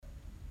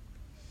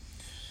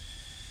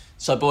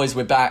So, boys,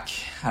 we're back.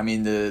 I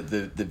mean,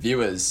 the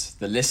viewers,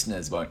 the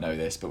listeners won't know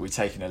this, but we've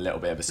taken a little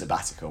bit of a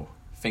sabbatical.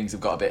 Things have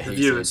got a bit heated.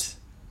 Viewers.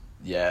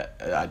 Yeah,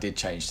 I did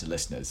change to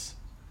listeners.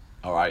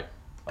 All right.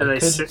 I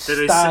couldn't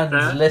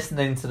stand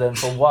listening to them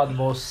for one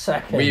more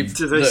second.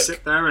 Do they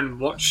sit there and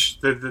watch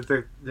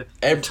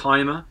the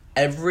timer?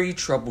 Every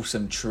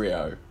troublesome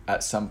trio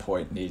at some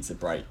point needs a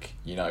break.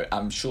 You know,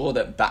 I'm sure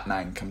that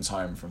Batman comes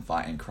home from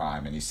fighting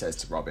crime and he says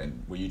to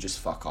Robin, "Will you just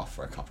fuck off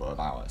for a couple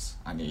of hours?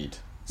 I need."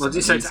 What did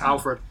he say to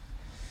Alfred?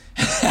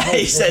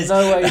 He says,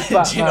 "No way, Gin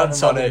Batman and and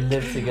tonic. Robin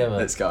live together."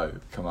 Let's go.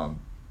 Come on.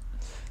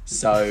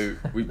 So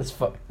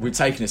we've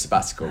taken a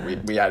sabbatical.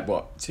 We had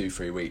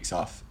 2-3 weeks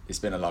off. It's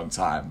been a long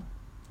time,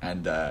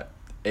 and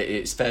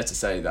it's fair to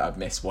say that I've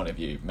missed one of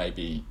you.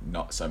 Maybe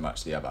not so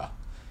much the other.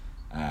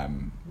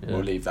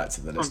 We'll leave that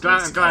to the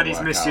listeners. I'm glad he's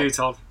missed you,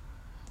 Todd.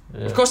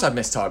 Yeah. Of course I've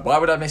missed Todd. Why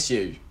would I miss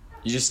you?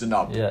 You're just a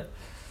knob. Yeah.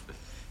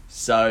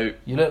 So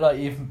you look like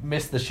you've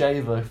missed the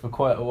shaver for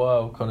quite a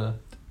while, Connor.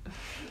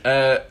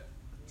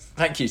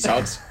 Thank you,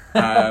 Todd.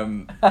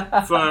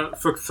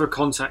 For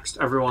context,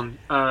 everyone,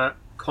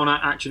 Connor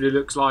actually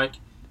looks like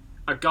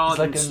a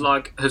garden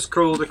slug has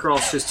crawled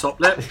across his top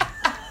lip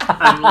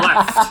and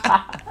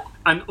left.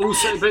 And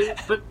also,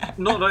 but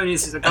not only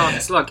is it a garden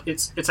slug,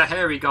 it's a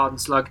hairy garden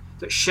slug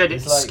that shed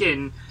its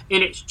skin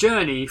in its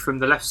journey from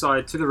the left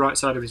side to the right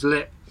side of his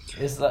lip.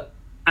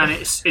 And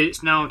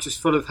it's now just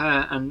full of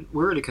hair, and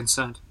we're really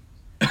concerned.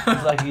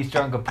 It's like he's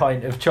drunk a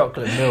pint of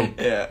chocolate milk,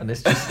 and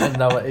it's just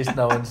no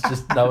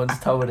one's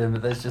told him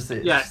that there's just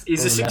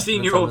he's a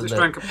 16-year-old that's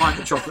drank a pint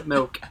of chocolate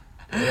milk.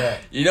 Yeah.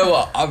 You know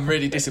what? I'm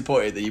really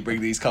disappointed that you bring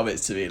these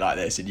comments to me like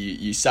this and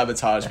you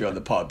sabotage me on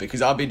the pod,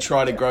 because I've been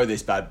trying to grow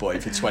this bad boy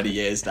for 20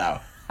 years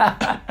now.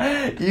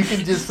 You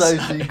can just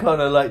see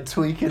Connor like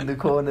tweaking the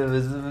corner of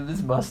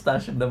his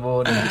mustache in the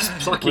morning. Just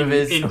plucking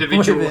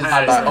individual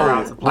hairs.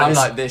 I'm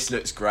like, this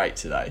looks great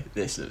today.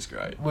 This looks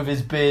great. With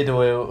his beard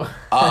oil.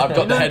 I've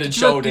got the head and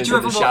shoulders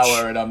in the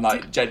shower and I'm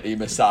like gently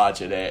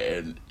massaging it,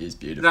 and it's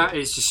beautiful. That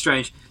is just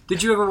strange.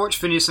 Did you ever watch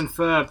Phineas and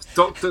Ferb?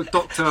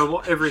 Doctor,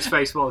 whatever his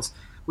face was,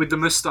 with the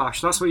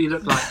moustache? That's what you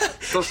look like.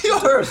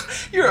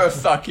 You're a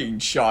fucking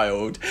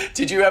child.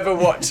 Did you ever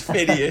watch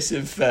Phineas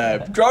and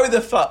Ferb? Grow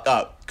the fuck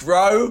up.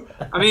 Grow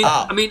I mean,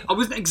 up. I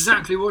wasn't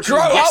exactly watching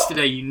it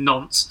yesterday, you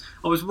nonce.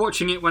 I was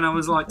watching it when I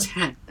was like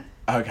 10.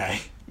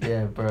 Okay.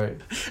 Yeah, bro.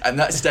 And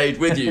that stayed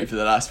with you for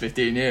the last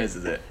 15 years,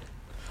 is it?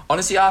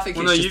 Honestly, I think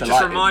you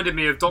just reminded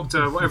me of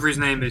Dr. whatever his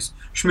name is,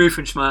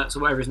 Schmoofenschmerz or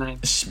whatever his name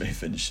is.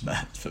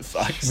 Schmoofenschmerz, for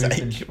fuck's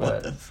sake.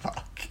 What the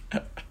fuck?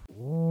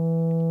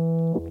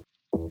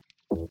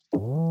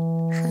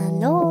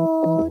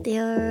 Hello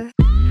there.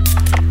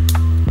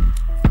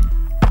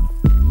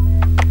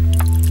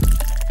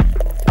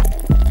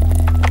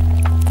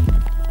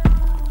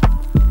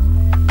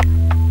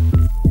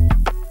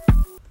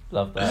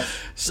 Love that.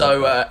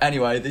 So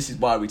anyway, this is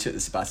why we took the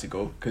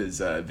sabbatical, because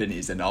Vinny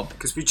is a knob.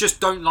 Because we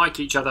just don't like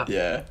each other.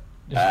 Yeah.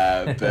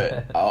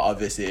 But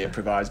obviously it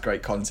provides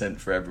great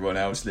content for everyone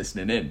else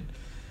listening in.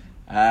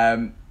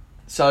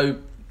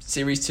 So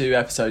Series 2,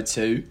 Episode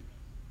 2.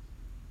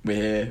 We're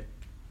here.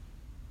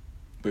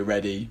 We're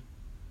ready.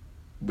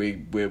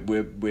 We're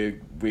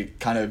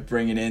kind of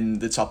bringing in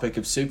the topic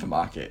of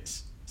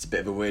supermarkets. It's a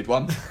bit of a weird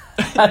one.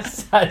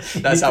 That's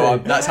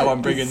how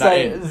I'm bringing that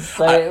in.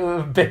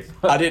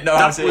 I didn't know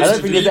how to. I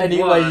don't think there's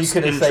any way you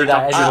could have said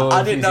that any more.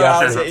 I didn't know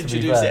how to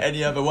introduce it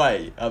any other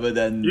way other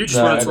than. You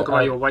just want to talk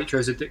about your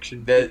Waitrose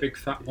addiction, big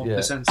fat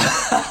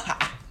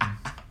 1%.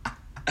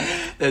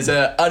 There's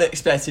an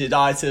unexpected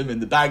item in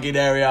the bagging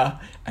area,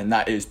 and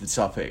that is the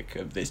topic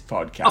of this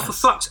podcast. Oh, for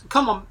fuck's sake.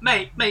 Come on,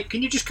 mate,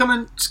 can you just come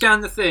and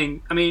scan the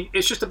thing? I mean,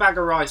 it's just a bag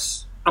of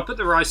rice. I put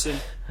the rice in.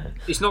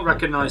 It's not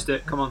recognised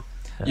it. Come on.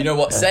 You know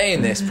what?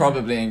 Saying this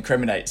probably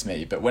incriminates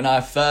me, but when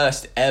I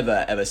first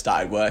ever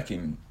started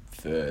working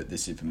for the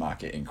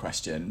supermarket in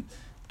question,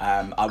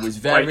 I was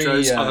very...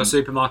 Waitrose, other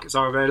supermarkets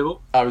are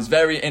available. I was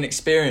very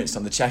inexperienced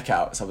on the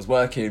checkouts. I was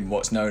working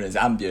what's known as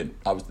ambient.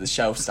 I was the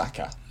shelf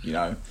stacker, you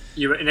know.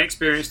 You were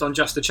inexperienced on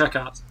just the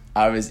checkouts?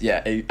 I was,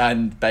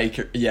 and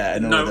baker,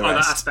 and all the rest. No other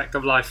aspect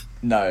of life?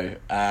 No.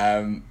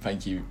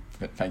 Thank you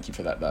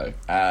for that, though.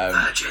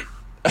 Virgin.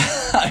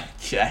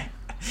 Yeah.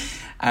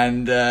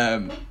 And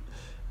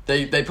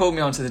they pulled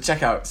me onto the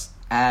checkouts,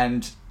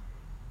 and,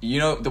 you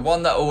know, the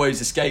one that always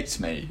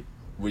escaped me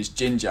was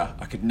Ginger.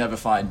 I could never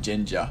find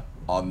Ginger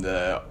on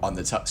the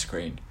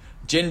touchscreen.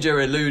 Ginger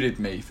eluded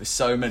me for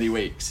so many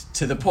weeks,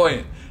 to the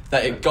point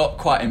that it got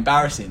quite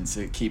embarrassing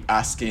to keep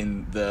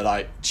asking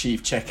the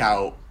chief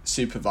checkout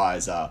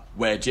supervisor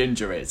where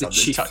Ginger is on the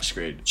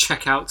touchscreen.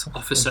 Checkout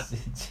officer.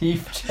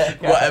 Chief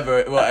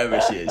checkout.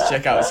 Whatever she is,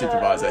 checkout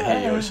supervisor,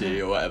 he or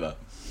she or whatever.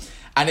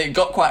 And it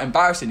got quite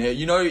embarrassing.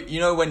 You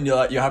know when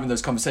you're having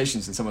those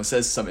conversations and someone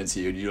says something to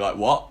you and you're like,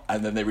 what?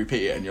 And then they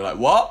repeat it and you're like,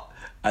 what?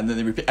 And then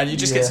they repeat, and you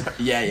just get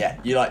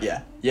you're like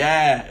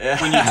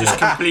when you're just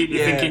completely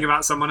thinking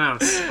about someone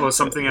else or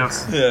something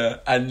else.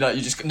 And like,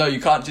 you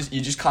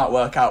just can't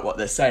work out what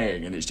they're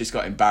saying, and it's just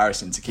got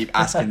embarrassing to keep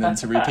asking them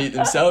to repeat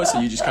themselves. So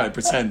you just kind of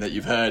pretend that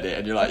you've heard it,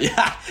 and you're like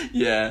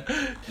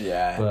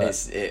but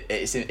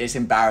it's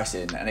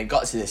embarrassing. And it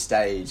got to this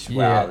stage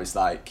where I was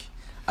like,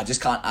 I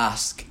can't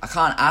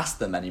ask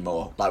them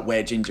anymore like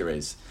where Ginger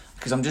is.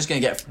 Because I'm just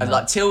going to get...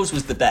 Like, Tills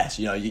was the best.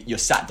 You know, you're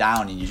sat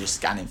down and you're just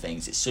scanning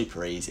things. It's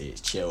super easy. It's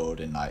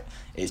chilled. And, like,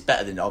 it's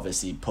better than,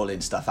 obviously,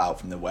 pulling stuff out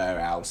from the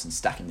warehouse and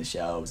stacking the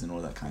shelves and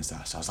all that kind of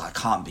stuff. So I was like,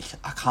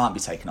 I can't be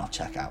taking off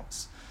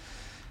checkouts.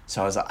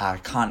 So I was like, I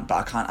can't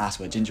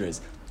ask where Ginger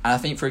is. And I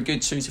think for a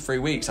good 2 to 3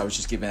 weeks, I was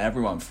just giving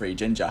everyone free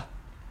Ginger.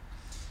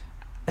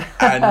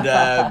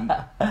 And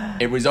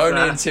it was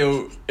only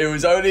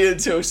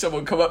until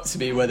someone come up to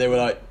me where they were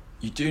like,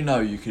 you do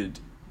know you could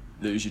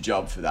lose your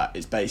job for that.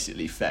 It's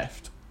basically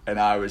theft. And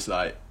I was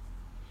like,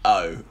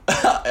 oh,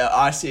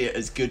 I see it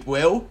as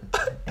goodwill.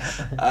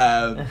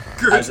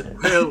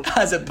 Goodwill.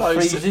 As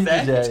opposed to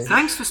theft.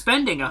 Thanks for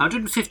spending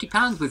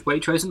 £150 with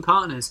Waitrose and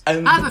Partners.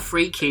 Have a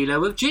free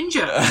kilo of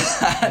ginger.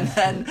 And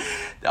then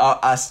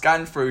I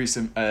scanned through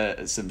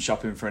some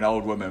shopping for an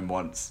old woman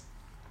once.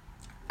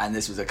 And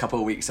this was a couple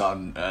of weeks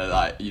on,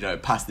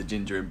 past the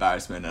ginger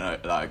embarrassment,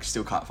 and I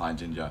still can't find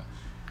ginger.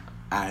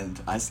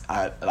 And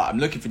I'm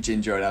looking for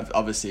ginger, and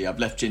I've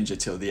left ginger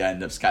till the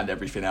end. I've scanned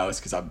everything else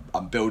because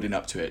I'm building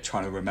up to it,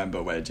 trying to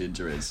remember where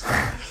ginger is.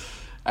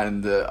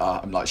 And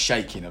I'm like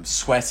shaking, I'm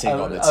sweating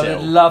on the till. I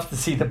would love to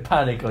see the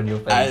panic on your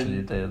face when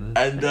you do this.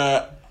 And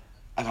I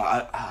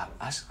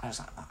was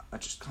like, I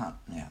just can't.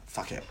 Yeah,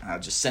 fuck it. And I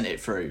just sent it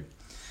through.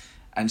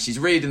 And she's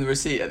reading the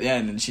receipt at the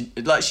end, and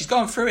she's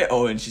gone through it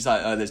all, and she's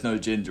like, oh, there's no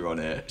ginger on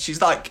it.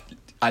 She's like,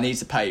 I need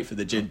to pay for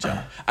the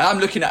ginger. And I'm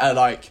looking at her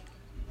like,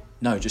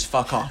 no, just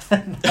fuck off.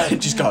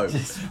 Just go.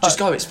 Just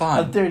go, it's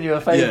fine. I'm doing you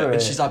a favour. Yeah.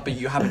 And she's like, but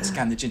you haven't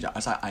scanned the ginger. I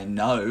was like, I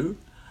know.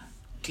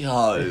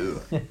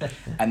 Go.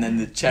 And then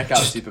the checkout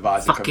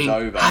supervisor comes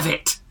over. Have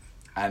it.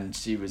 And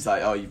she was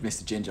like, oh, you've missed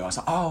the ginger. I was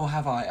like, oh,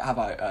 have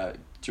I?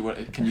 Do you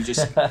want? Can you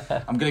just?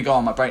 I'm gonna go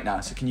on my break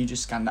now. So can you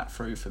just scan that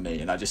through for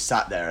me? And I just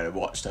sat there and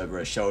watched over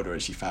her shoulder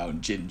as she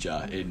found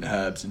ginger in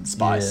herbs and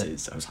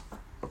spices. Yeah.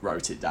 I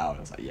wrote it down. I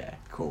was like, yeah,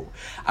 cool.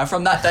 And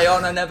from that day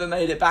on, I never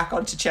made it back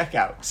onto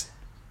checkout.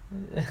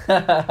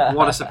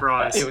 What a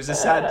surprise! It was a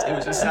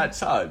sad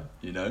time,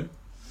 you know.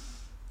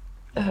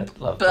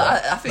 But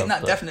I think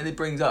that definitely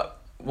brings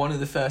up one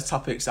of the first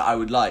topics that I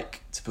would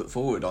like to put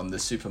forward on the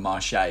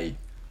supermarché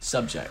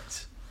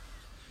subject,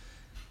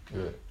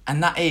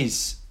 and that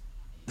is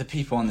the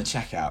people on the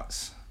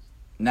checkouts.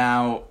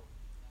 Now,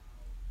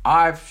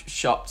 I've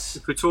shopped...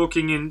 If we're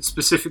talking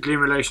specifically in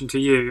relation to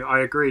you, I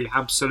agree.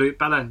 Absolute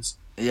balance.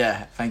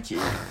 Yeah, thank you.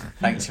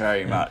 Thanks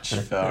very much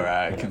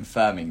for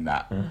confirming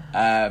that.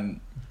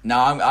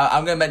 Now,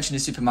 I'm going to mention a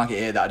supermarket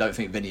here that I don't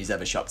think Vinny's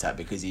ever shopped at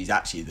because he's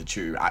actually the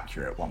true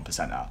accurate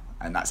 1%er,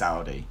 and that's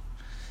Aldi.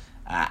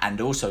 And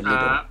also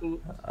Lidl.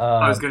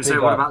 I was going to say,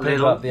 what about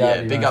Lidl?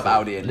 Big up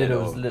Aldi and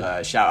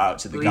Lidl. Shout out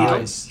to the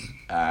guys.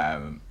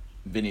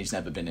 Vinny's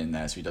never been in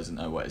there, so he doesn't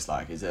know what it's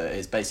like.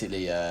 It's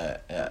basically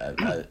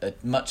a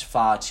much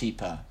far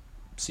cheaper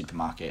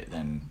supermarket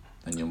than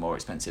your more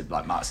expensive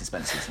like Marks and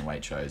Spencer's and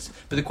Waitrose.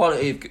 But the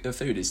quality of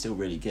food is still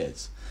really good.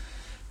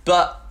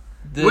 But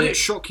would it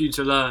shock you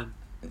to learn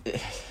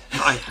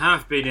I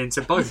have been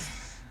into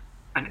both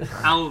an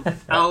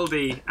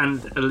Aldi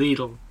and a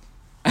Lidl?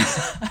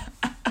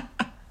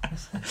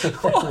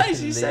 Why is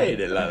he saying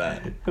it like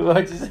that?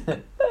 Why is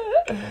it?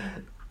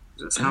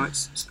 That's how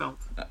it's spelled.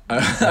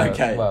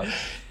 Okay.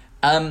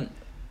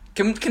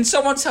 Can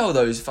someone tell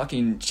those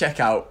fucking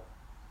checkout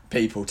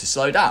people to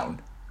slow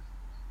down?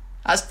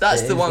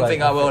 That's the one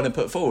thing I want to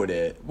put forward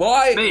here.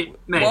 Why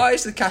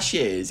is the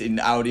cashiers in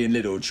Aldi and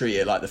Lidl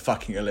treated like the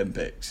fucking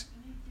Olympics?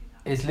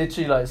 It's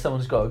literally like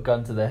someone's got a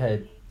gun to their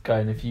head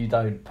going, if you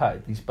don't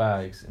pack these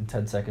bags in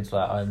 10 seconds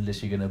flat, I'm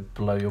literally going to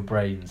blow your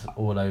brains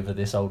all over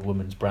this old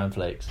woman's bran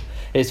flakes.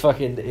 It's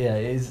fucking, it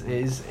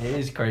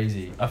is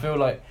crazy. I feel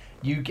like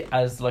you get,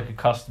 as like a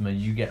customer,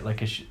 you get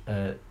like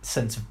a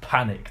sense of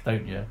panic,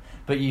 don't you?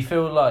 But you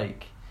feel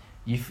like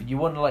you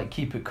want to like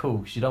keep it cool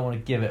because you don't want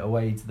to give it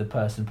away to the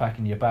person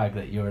packing your bag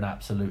that you're an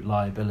absolute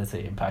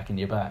liability in packing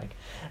your bag.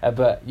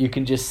 But you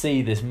can just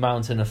see this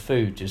mountain of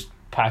food just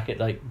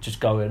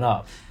going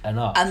up and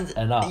up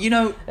and up. You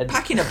know,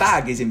 packing a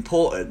bag is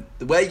important.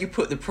 The way you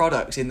put the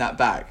products in that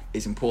bag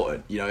is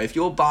important. You know, if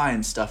you're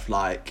buying stuff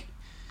like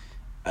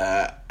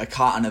a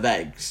carton of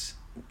eggs,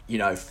 you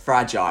know,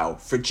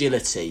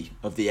 fragility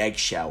of the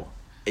eggshell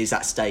is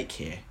at stake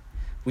here.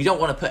 We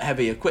don't want to put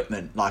heavy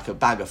equipment like a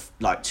bag of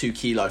like 2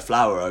 kilo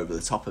flour over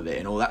the top of it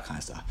and all that kind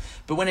of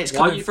stuff. But when it's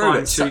coming through,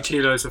 it's 2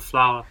 kilos of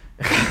flour.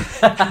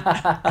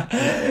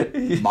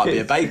 Might be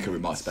a baker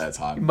in my spare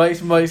time.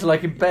 Most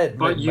like in bed.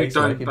 But you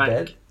don't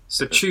bake.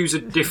 So choose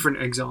a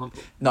different example.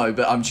 No,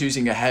 but I'm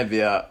choosing a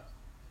heavier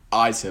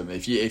item.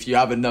 If you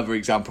have another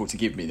example to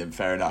give me, then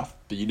fair enough.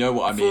 But you know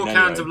what I mean. 4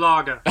 cans of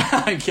lager.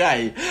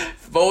 Okay,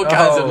 4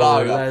 cans of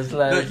lager.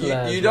 Look,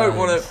 you don't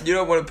want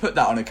to put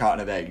that on a carton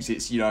of eggs.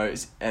 It's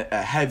it's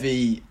a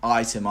heavy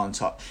item on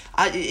top.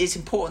 It's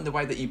important the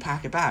way that you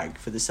pack a bag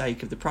for the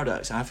sake of the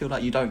products. And I feel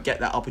like you don't get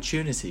that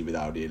opportunity with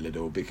Aldi and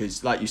Lidl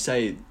because, like you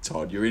say,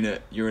 Todd, you're in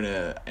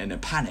a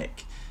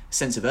panic,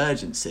 sense of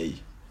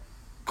urgency,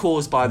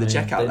 caused by the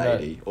checkout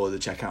lady or the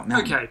checkout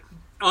man. Okay,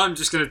 I'm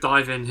just going to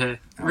dive in here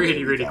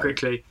really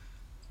quickly.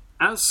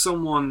 As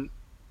someone,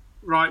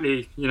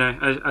 rightly,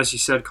 as you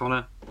said,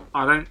 Connor,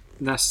 I don't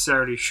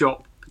necessarily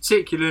shop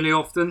particularly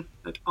often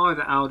at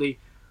either Aldi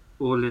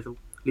or Lidl,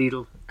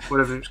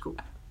 whatever it's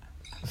called.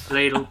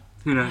 Lidl,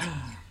 who knows.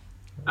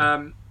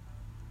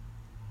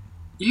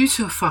 You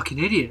two are fucking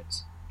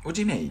idiots. What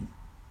do you mean?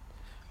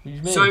 What do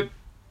you mean? So,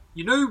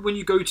 when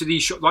you go to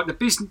these shops, like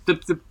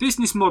the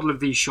business model of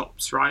these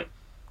shops, right,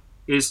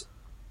 is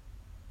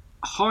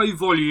high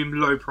volume,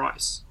 low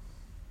price.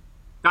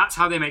 That's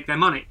how they make their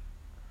money.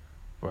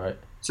 Right.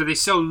 So they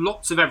sell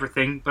lots of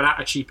everything, but at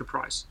a cheaper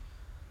price,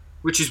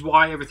 which is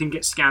why everything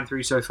gets scanned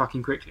through so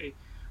fucking quickly.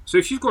 So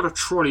if you've got a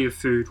trolley of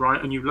food,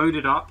 right, and you load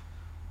it up,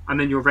 and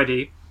then you're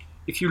ready,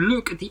 if you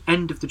look at the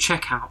end of the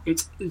checkout,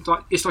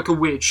 it's like a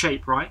weird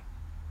shape, right?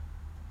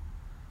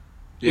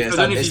 Yeah,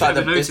 it's like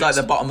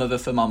the bottom of a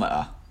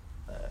thermometer.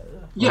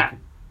 Yeah.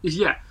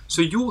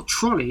 So your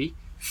trolley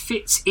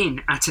fits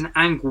in at an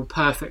angle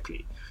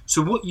perfectly.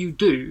 So what you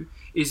do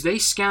is they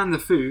scan the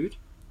food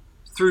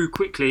through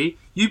quickly,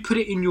 you put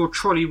it in your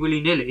trolley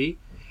willy-nilly,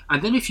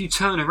 and then if you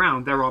turn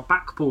around, there are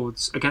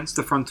backboards against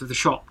the front of the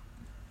shop.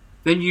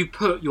 Then you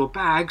put your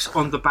bags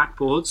on the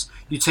backboards,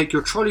 you take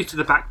your trolley to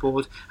the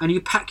backboard, and you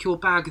pack your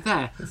bag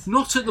there.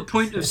 Not at the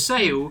point of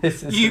sale,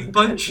 you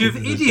bunch of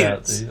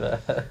idiots.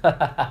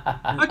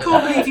 I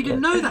can't believe you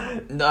didn't know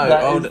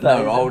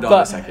that. Hold on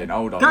a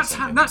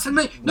second. That's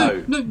amazing.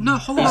 No,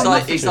 hold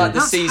on. He's like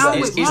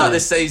the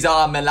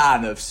Cesar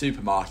Milan of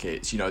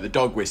supermarkets, the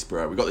dog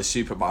whisperer. We've got the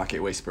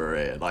supermarket whisperer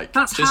here. Like,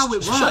 that's how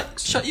it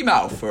works. Shut your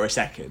mouth for a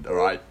second,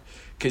 alright?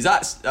 Because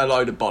that's a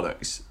load of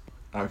bollocks.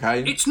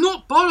 Okay? It's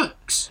not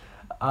bollocks.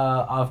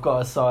 I've got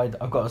to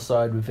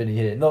side with Vinny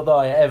here. Not that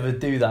I ever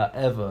do that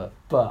ever,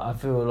 but I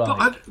feel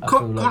like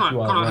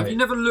Connor, have you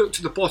never looked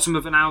at the bottom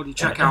of an Aldi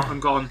checkout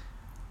and gone,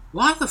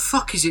 why the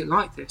fuck is it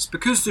like this?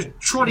 Because the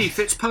trolley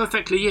fits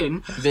perfectly in,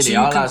 Vinny,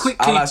 so you can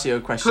quickly I'll ask you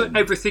a question. Put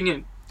everything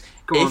in.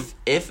 Go on.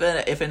 If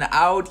an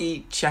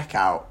Aldi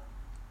checkout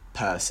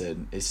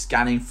person is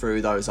scanning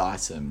through those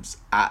items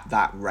at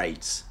that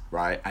rate,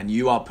 right, and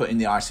you are putting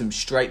the items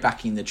straight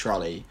back in the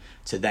trolley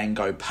to then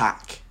go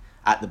pack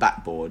at the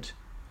backboard,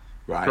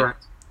 right?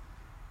 Correct.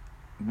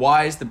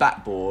 Why is the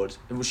backboard...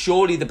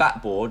 Surely the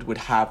backboard would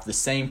have the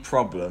same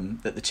problem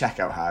that the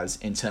checkout has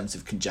in terms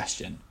of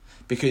congestion.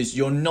 Because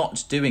you're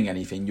not doing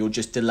anything, you're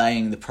just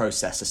delaying the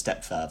process a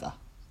step further.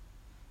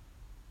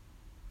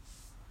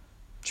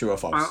 True or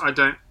false? I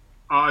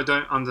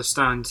don't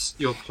understand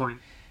your point.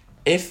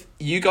 If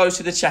you go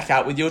to the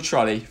checkout with your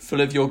trolley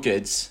full of your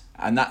goods...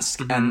 And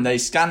and they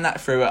scan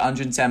that through at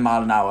 110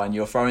 mile an hour, and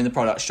you're throwing the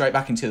product straight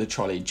back into the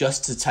trolley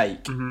just to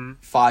take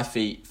 5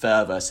 feet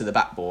further to the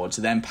backboard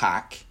to then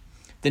pack.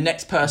 The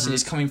next person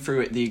is coming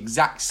through at the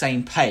exact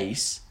same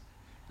pace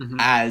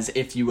as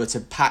if you were to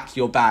pack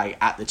your bag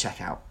at the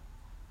checkout.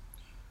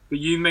 But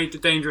you made the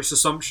dangerous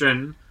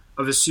assumption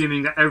of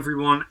assuming that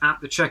everyone at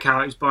the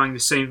checkout is buying the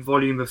same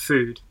volume of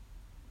food.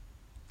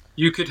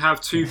 You could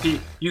have 3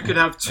 people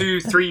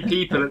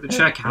at the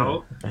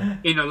checkout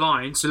in a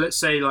line. So let's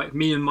say like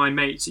me and my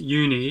mates at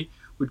uni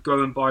would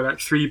go and buy like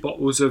 3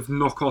 bottles of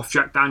knockoff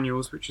Jack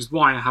Daniels, which is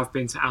why I have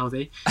been to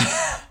Aldi.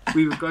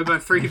 We would go buy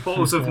 3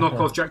 bottles of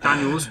knockoff Jack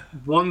Daniels,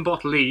 1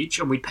 bottle each,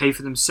 and we'd pay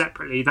for them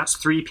separately. That's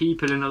 3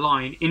 people in a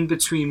line. In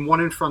between,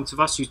 one in front of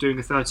us who's doing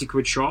a 30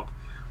 quid shop,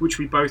 which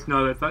we both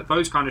know that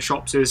those kind of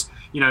shops is,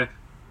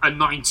 a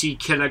 90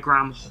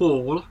 kilogram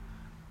haul.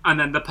 And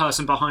then the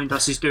person behind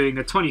us is doing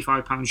a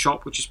 £25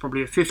 shop, which is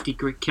probably a 50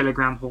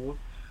 kilogram haul.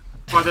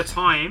 By the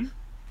time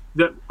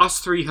that us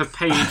 3 have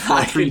paid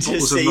for 3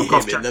 bottles of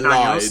knockoff Jack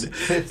Daniels,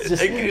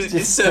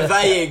 just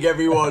surveying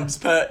everyone's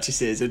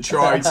purchases and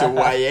trying to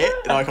weigh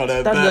it like on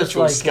a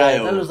virtual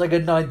scale. That looks like a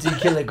 90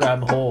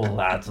 kilogram haul,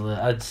 lad.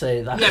 I'd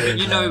say that.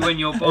 Yeah, but when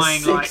you're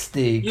buying like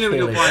 60 when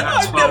you're buying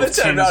like 12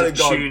 tins of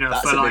tuna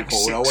for like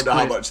 £6. I wonder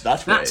how much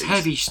that That's weighs.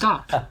 heavy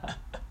stuff.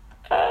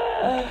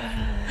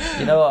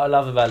 You know what I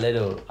love about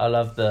Lidl? I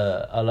love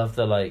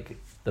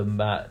the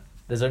mat.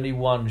 There's only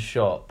one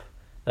shop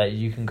that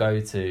you can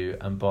go to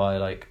and buy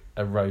like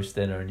a roast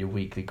dinner and your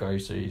weekly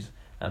groceries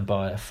and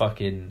buy a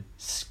fucking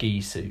ski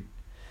suit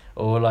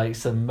or like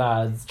some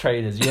mad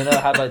trainers. You know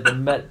how like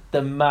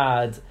the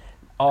mad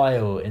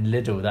aisle in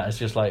Lidl that is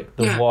just like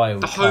the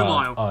wild the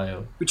home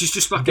aisle, which is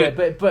just like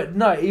but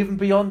no, even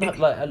beyond that,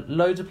 like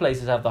loads of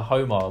places have the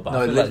home aisle, but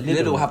no, I feel like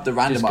Lidl have the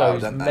random aisle,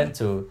 don't they?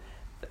 Mental.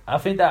 I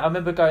think that I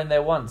remember going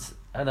there once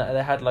and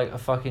they had like a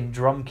fucking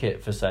drum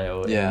kit for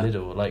sale Yeah. in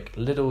Lidl. Like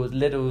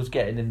Lidl's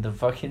getting in the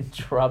fucking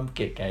drum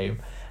kit game,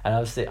 and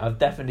I've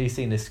definitely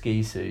seen a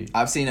ski suit.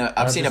 I've seen a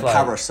I'm seen a just like-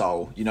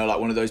 parasol. You know, like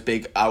one of those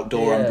big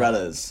outdoor Yeah.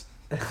 umbrellas.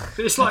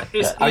 It's like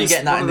it's. Are you it's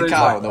getting that one in of the those,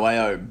 car like, on the way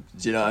home?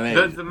 Do you know what I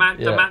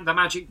mean? the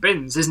magic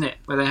bins, isn't it?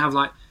 Where they have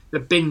like the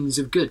bins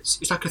of goods.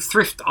 It's like a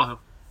thrift aisle.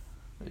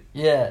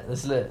 Yeah,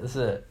 that's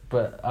it.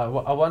 But I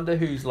wonder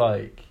who's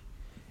like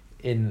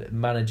in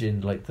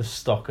managing like the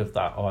stock of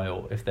that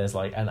aisle. If there's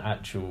like an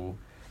actual,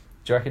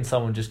 do you reckon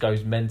someone just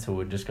goes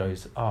mental and just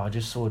goes, "Oh, I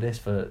just saw this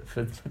for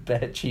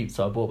bare cheap,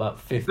 so I bought about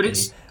 50." But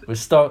it's- We're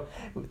stock.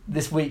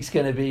 This week's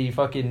gonna be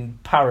fucking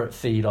parrot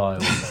feed aisle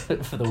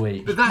for the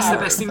week. But that's the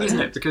best thing, isn't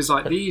it? Because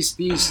like these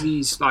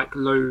like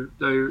low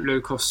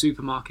cost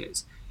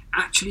supermarkets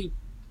actually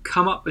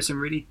come up with some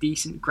really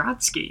decent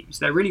grad schemes.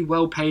 They're really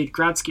well paid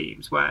grad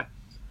schemes where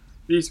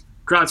these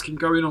grads can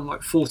go in on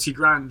like 40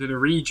 grand in a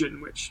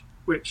region, which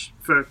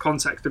for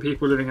context, the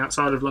people living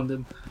outside of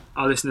London,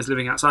 our listeners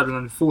living outside of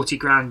London, 40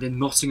 grand in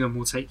Nottingham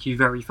will take you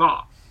very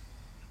far.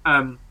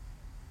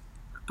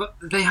 But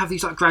they have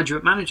these like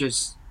graduate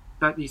managers,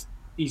 like these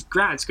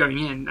grads going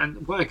in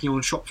and working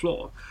on shop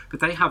floor,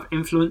 but they have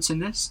influence in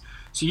this.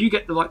 So you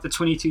get the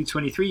 22,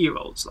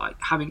 23-year-olds like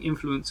having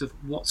influence of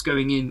what's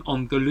going in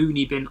on the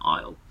loony bin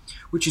aisle,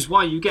 which is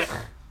why you get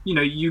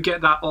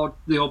the odd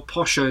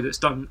posho that's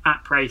done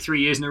at Prey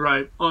 3 years in a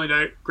row. I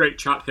know, great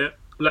chat here.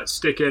 Let's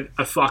stick in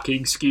a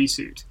fucking ski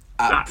suit.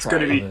 That's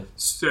going to be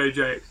so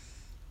jokes.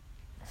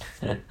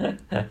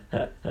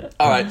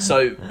 All right,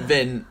 so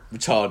Vin,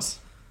 Todd,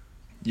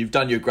 you've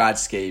done your grad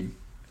scheme.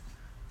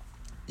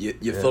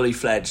 You're fully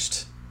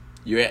fledged.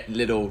 You're at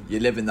Lidl.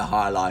 You're living the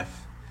high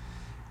life.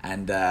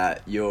 And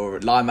your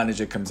line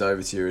manager comes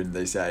over to you and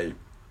they say,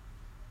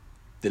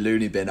 "The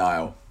loony bin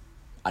aisle,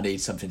 I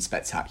need something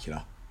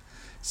spectacular.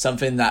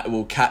 Something that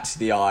will catch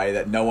the eye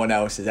that no one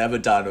else has ever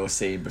done or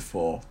seen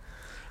before.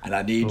 And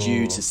I need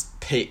you to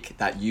pick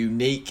that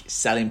unique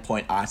selling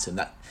point item,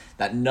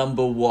 that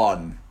number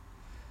one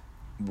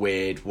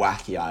weird,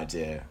 wacky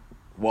idea.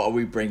 What are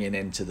we bringing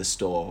into the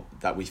store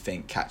that we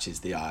think catches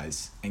the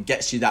eyes and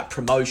gets you that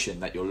promotion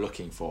that you're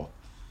looking for?"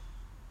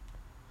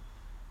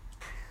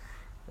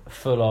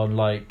 Full on,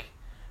 like,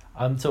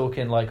 I'm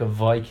talking like a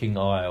Viking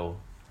aisle.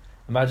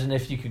 Imagine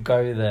if you could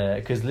go there,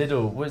 because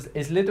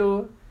it's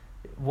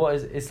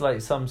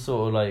like some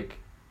sort of like,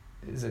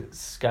 is it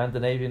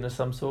Scandinavian or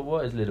some sort?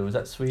 What is Lidl? Is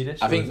that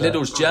Swedish? I think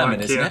Lidl's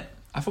German, isn't it?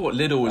 I thought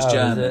Lidl was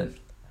German.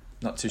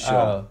 Not too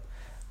sure.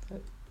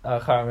 I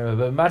can't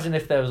remember, but imagine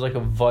if there was like a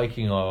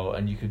Viking aisle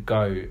and you could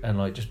go and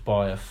like just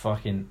buy a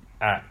fucking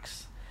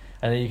axe,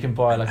 and then you can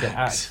buy like an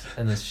axe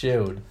and a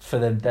shield for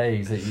them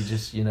days that you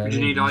just You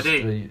need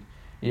ID.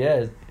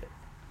 Yeah.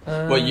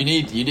 Well, you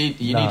need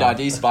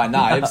IDs to buy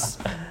knives.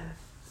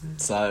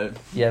 So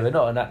yeah, but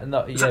not yeah.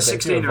 But if you're a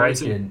 16 or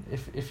 18? Viking,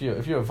 if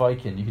you're a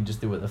Viking, you can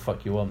just do what the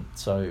fuck you want.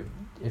 So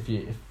if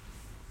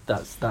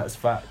that's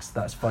facts,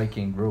 that's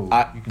Viking rule.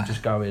 You can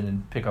just go in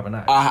and pick up an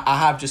axe. I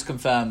have just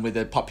confirmed with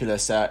a popular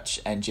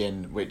search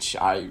engine, which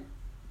I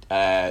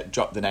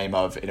dropped the name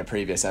of in a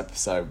previous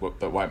episode,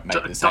 but won't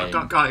make the same.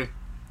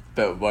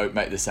 But won't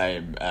make the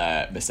same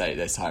mistake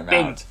this time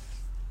round.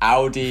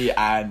 Audi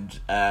and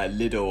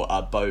Lidl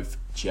are both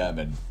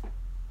German.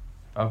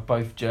 Are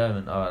both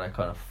German? Oh, that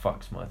kind of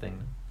fucks my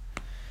thing.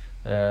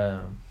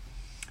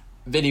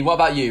 Vinny, what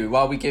about you?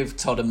 While we give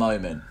Todd a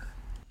moment.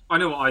 I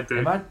know what I'd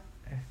do.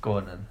 Go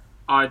on then.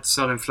 I'd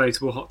sell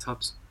inflatable hot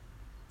tubs.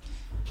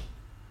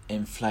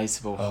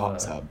 Inflatable hot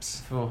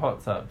tubs. For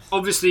hot tubs.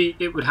 Obviously,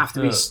 it would have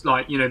to be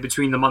like,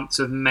 between the months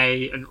of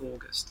May and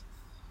August.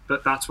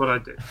 But that's what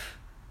I'd do.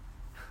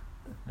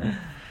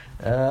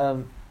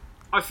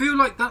 I feel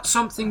like that's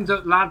something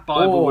that Lad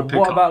Bible would pick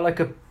up. What about like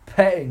a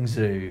petting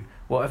zoo?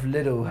 What if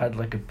Lidl had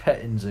like a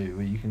petting zoo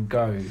where you can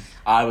go?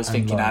 I was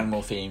thinking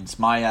animal themed.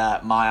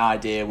 My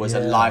idea was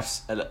a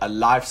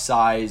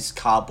life-size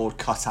cardboard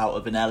cutout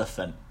of an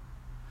elephant.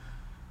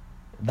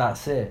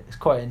 That's it. It's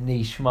quite a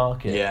niche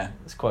market. Yeah,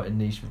 it's quite a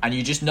niche. And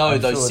you just know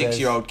those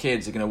 6-year-old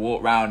kids are going to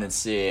walk around and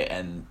see it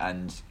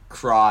and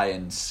cry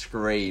and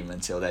scream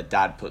until their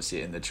dad puts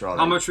it in the trolley.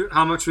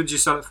 How much would you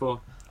sell it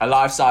for? A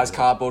life-size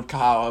cardboard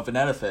cutout of an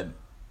elephant.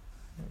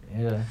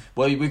 Yeah.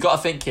 Well, we've got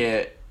to think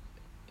here.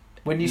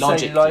 When you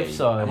say life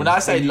size, when I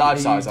say life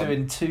size, are you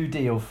doing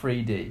 2D or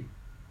 3D?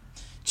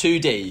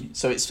 2D.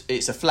 So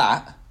it's a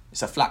flat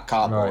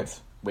cardboard Right.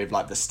 with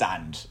like the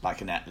stand,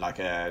 like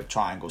a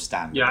triangle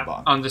stand. Yeah, at the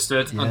bottom.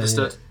 understood.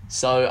 Yeah.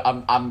 So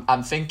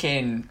I'm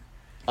thinking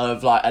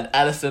of like an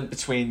elephant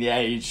between the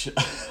age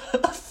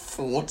of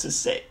 4 to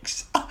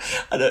 6.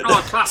 I don't know.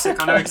 Oh, classic!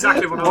 I know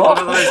exactly what one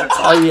of those looks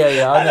like. Oh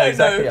yeah, I know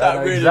exactly. that I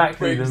know really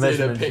exactly the brings in a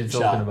measurements you're picture.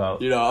 talking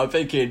about. You know, I'm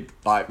thinking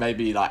like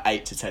maybe like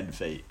 8 to 10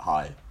 feet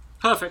high.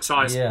 Perfect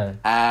size. Yeah.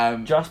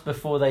 Just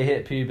before they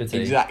hit puberty.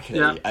 Exactly.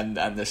 Yeah. And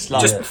the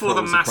slug Just before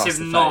the crawls across massive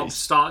the knob face.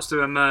 starts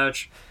to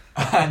emerge.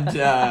 And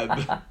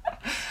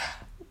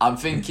I'm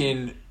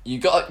thinking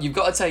you've got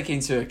to take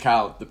into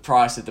account the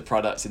price of the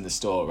products in the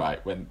store, right?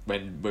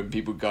 When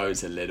people go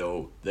to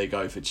Lidl, they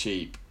go for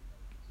cheap.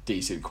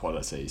 decent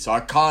quality. So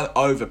I can't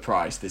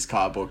overprice this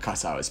cardboard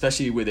cutout,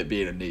 especially with it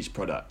being a niche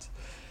product.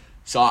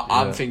 So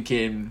I'm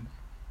thinking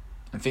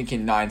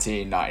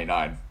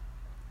 $19.99.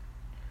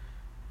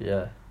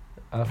 Yeah.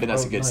 I think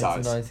that's a good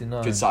size.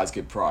 Good size,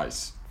 good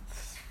price.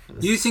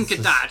 You think a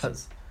dad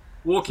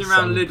walking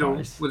around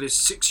Lidl with his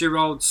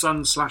 6-year-old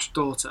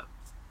son/daughter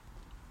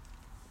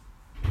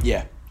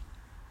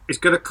is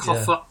going to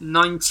cough up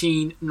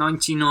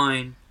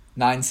 $19.99.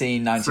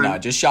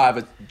 $19.99, just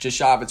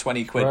shy of a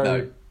 20 quid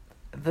note.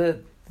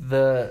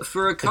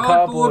 For a the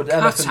cardboard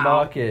elephant cutout,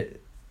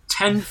 market,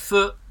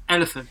 10-foot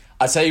elephant.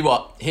 I tell you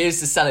what, here's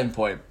the selling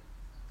point.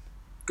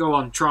 Go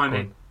on, try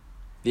me.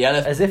 The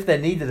elephant, as if there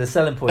needed a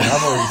selling point.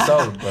 I'm already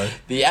sold, bro.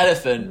 The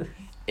elephant,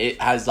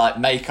 it has like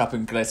makeup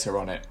and glitter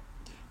on it.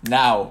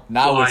 Now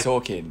we're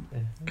talking.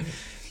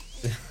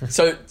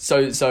 So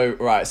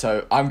right.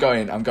 So I'm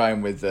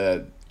going with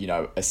a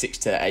 6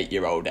 to 8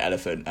 year old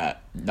elephant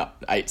at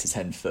 8 to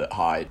 10 foot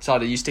high. So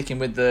are you sticking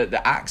with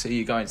the axe, or are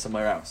you going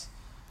somewhere else?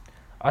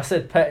 I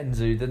said petting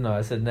zoo, didn't I?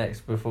 I said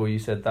next before you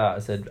said that. I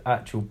said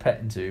actual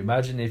petting zoo.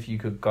 Imagine if you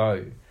could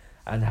go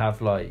and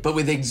have like... But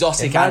with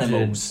exotic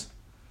animals.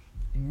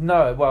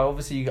 No, well,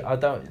 obviously you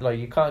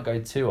can't go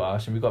too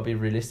harsh, and we've got to be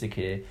realistic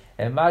here.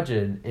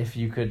 Imagine if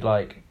you could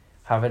like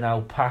have an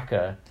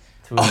alpaca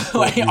to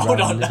hold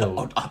on.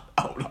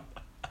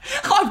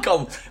 I've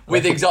gone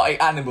with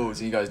exotic animals,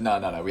 and he goes,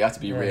 no, we have to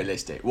be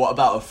realistic. What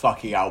about a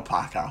fucking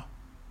alpaca?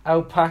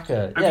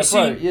 Alpaca,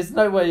 there's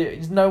no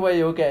way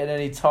you're getting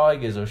any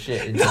tigers or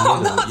shit into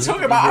I'm not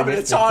talking about having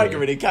a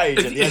tiger in a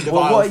cage at the end of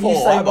aisle 4. What are you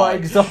saying by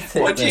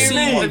exotic? What do you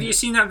mean? Have you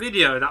seen that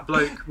video of that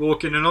bloke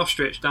walking an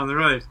ostrich down the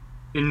road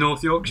in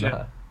North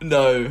Yorkshire?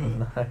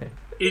 No.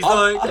 He's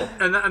like,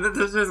 and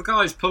the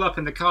guys pull up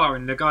in the car,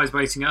 and the guy's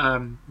waiting at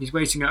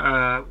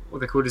what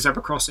they call a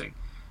zebra crossing,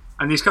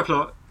 and these couple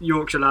of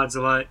Yorkshire lads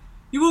are like,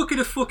 "You walking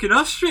a fucking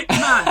ostrich,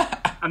 man?"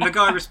 And the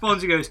guy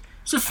responds, he goes,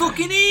 "It's a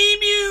fucking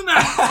emu,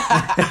 man."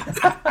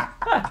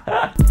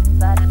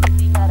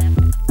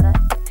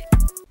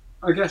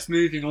 I guess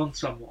moving on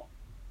somewhat.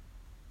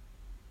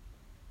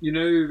 At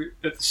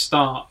the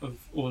start of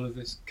all of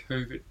this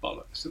COVID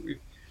bollocks that we've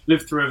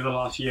lived through over the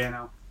last year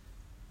now,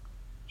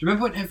 do you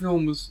remember when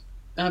everyone was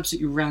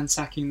absolutely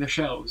ransacking the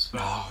shelves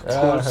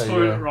for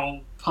toilet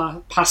roll,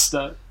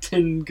 pasta,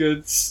 tin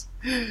goods?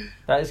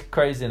 That is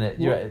crazy,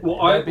 isn't it?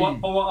 Were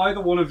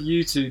either one of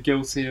you two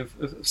guilty of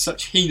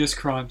such heinous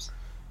crimes?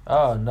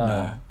 Oh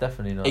no,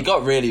 definitely not. It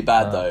got really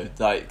bad though.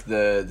 Like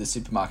the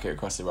supermarket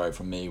across the road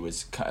from me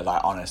was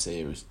like, honestly,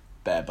 it was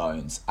bare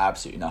bones,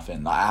 absolutely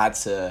nothing. Like I had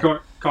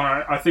to.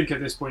 Connor, I think at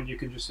this point you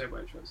can just say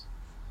Waitrose.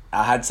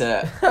 I had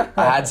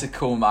to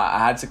call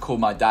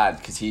my dad,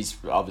 because he's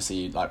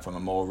obviously like from a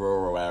more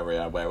rural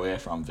area where we're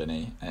from,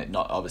 Vinny, and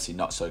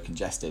not so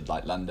congested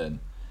like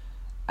London,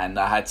 and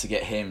I had to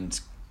get him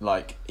to,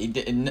 like,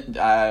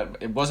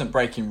 it wasn't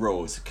breaking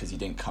rules because he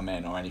didn't come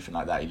in or anything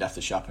like that. He left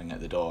the shopping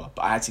at the door,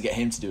 but I had to get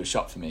him to do a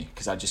shop for me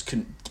because I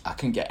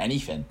couldn't get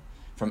anything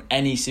from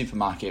any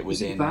supermarket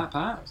within. Was it that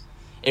bad?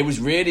 It was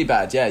really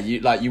bad. Yeah,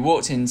 you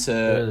walked into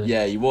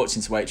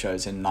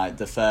Waitrose, and like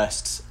the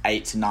first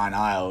 8 to 9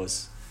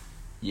 aisles,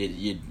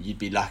 you'd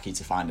be lucky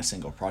to find a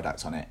single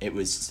product on it. It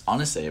was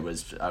honestly,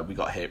 we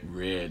got hit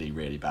really,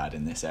 really bad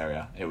in this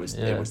area. It was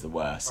the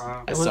worst.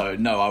 Wow. So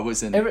no, I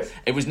wasn't.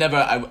 It was never.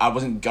 I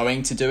wasn't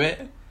going to do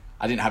it.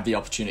 I didn't have the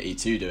opportunity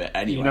to do it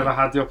anyway. You never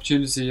had the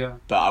opportunity, yeah.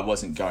 But I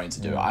wasn't going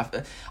to do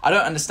it. I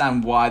don't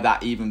understand why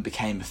that even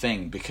became a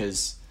thing,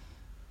 because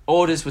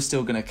orders were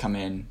still going to come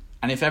in,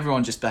 and if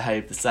everyone just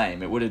behaved the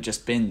same, it would have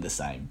just been the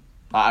same.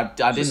 Like,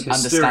 I didn't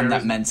understand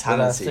that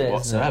mentality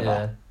whatsoever.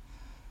 Yeah.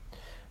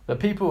 But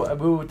people,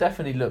 we will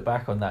definitely look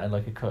back on that in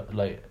like a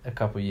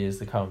couple of years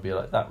to come and be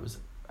like, that was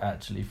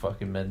actually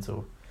fucking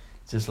mental.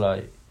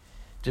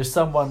 Just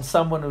someone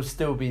will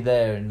still be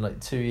there in like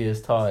 2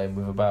 years' time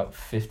with about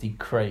 50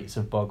 crates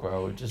of bog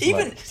roll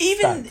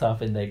stacked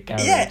up in their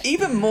garage. Yeah,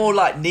 even more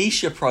like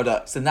niche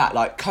products than that.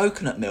 Like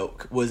coconut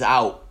milk was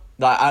out.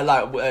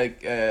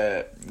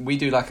 We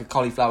do like a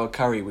cauliflower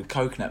curry with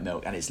coconut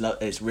milk, and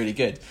it's really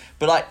good.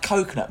 But like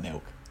coconut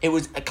milk. It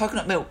was a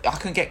coconut milk. I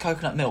couldn't get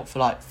coconut milk for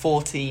like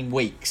 14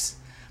 weeks.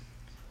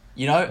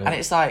 And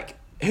it's like,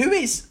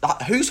 who's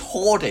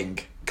hoarding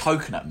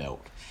coconut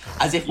milk?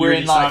 As if we're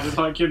in like. Sounded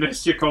like you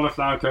missed your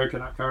cauliflower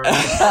coconut curry. He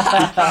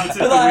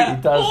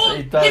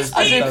does.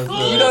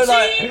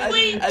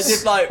 As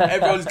if like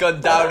everyone's gone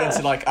down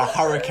into like a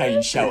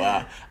hurricane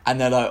shelter, and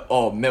they're like,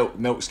 oh,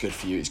 milk's good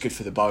for you. It's good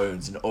for the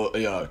bones, and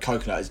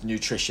coconut is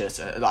nutritious,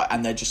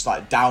 and they're just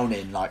like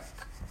downing like,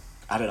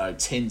 I don't know,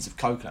 tins of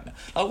coconut milk.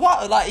 Like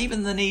what? Like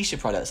even the niche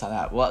products like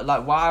that. What?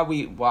 Like why are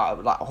we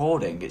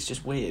hoarding? It's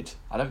just weird.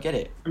 I don't get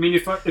it. I mean,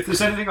 if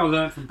there's anything I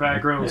learned from Bear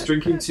Grylls,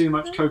 drinking too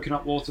much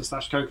coconut water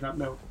 / coconut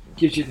milk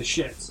gives you the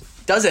shits.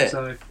 Does it?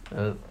 So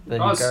there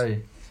you go.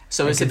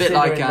 So And it's a bit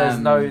like there's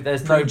no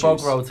prune bog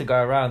juice. roll to go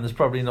around. There's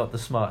probably not the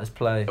smartest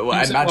play. Well,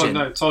 imagine.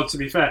 Well, no, Todd. To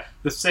be fair,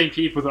 the same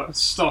people that are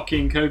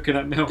stocking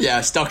coconut milk.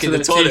 Yeah, stuck in to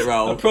the their toilet teeth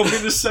roll. Are probably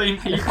the same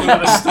people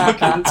that are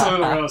stocking the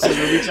toilet roll. So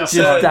they'll be just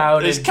Yeah.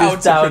 like, It's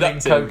Just downing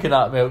counterproductive.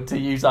 coconut milk to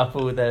use up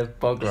all their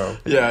bog roll.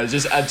 Yeah,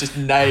 just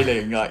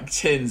nailing like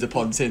tins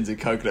upon tins of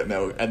coconut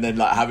milk, and then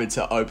like having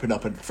to open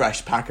up a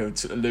fresh pack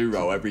of loo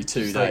roll every 2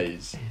 It's like-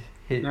 days.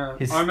 Yeah, I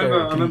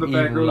Hysterically remember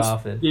Bear evil Grylls.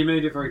 laughing. He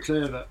made it very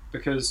clear that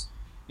because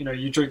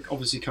you drink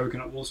obviously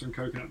coconut water and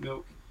coconut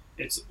milk,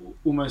 it's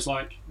almost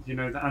like the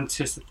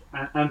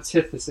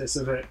antithesis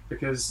of it,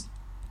 because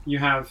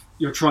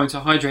you're trying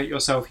to hydrate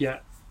yourself,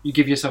 yet you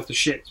give yourself the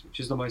shit, which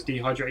is the most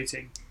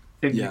dehydrating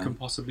thing you can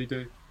possibly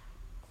do.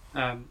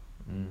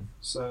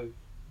 So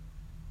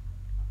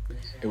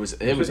It was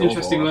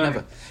interesting awful.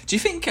 learning. Do you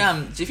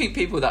think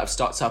people that have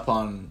stocked up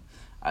on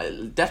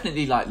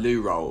definitely like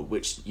loo roll,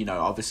 which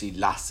obviously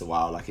lasts a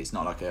while, like it's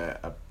not like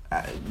a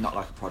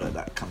product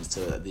that comes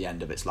to the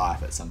end of its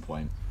life at some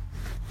point,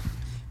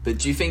 but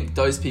do you think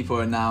those people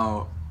are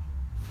now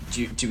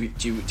do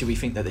we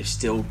think that they've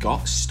still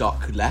got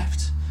stock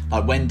left?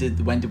 Like when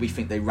did we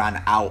think they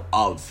ran out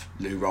of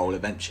loo roll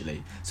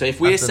eventually? So if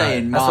we're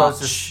saying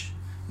March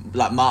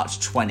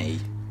 20,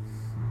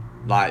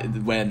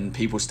 like when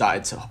people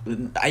started to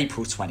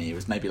April 20, it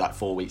was maybe like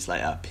 4 weeks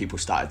later, people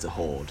started to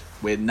hoard.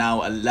 We're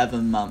now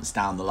 11 months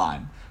down the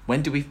line.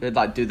 When do we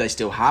do they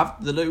still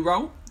have the loo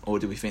roll, or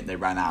do we think they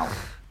ran out?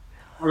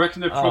 I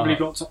reckon they probably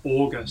got to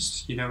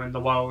August, when the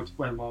world,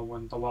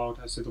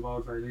 I say the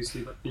world very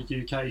loosely, but the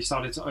UK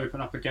started to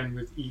open up again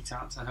with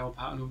ETAT to help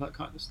out and all that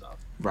kind of stuff.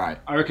 Right.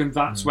 I reckon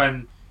that's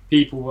when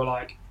people were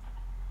like,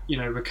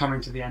 we're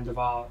coming to the end of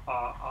our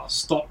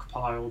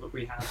stockpile that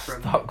we had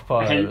from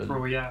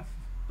April, yeah.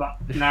 But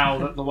now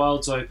that the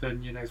world's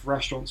open, if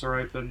restaurants are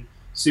open,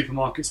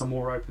 supermarkets are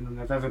more open than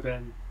they've ever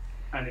been,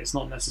 and it's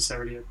not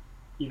necessarily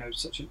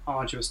such an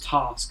arduous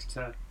task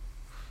to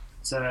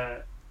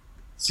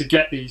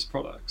get these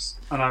products.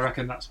 And I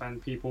reckon that's when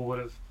people would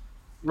have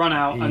run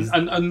out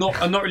and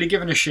not really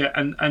given a shit.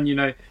 And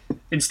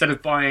instead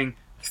of buying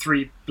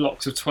 3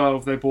 blocks of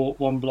 12, they bought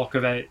 1 block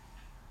of 8.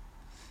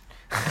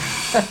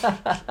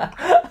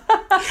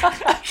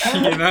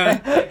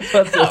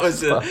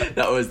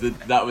 That was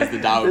the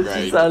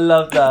downgrade. I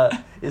love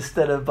that.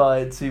 Instead of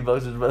buying 2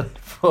 boxes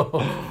for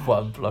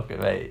 1 block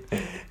of 8,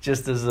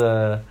 just as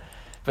a.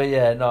 But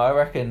yeah, no, I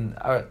reckon.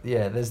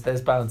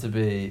 There's bound to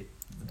be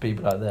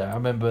people out there. I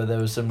remember there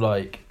was some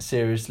like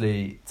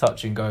seriously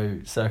touch and go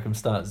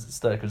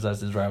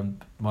circumstances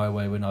around my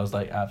way when I was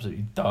like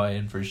absolutely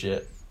dying for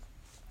shit,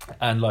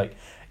 and like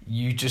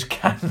you just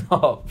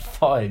cannot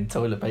find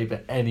toilet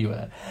paper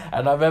anywhere.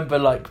 And I remember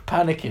like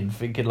panicking,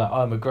 thinking like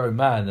I'm a grown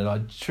man and I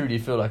truly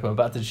feel like I'm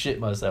about to shit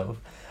myself.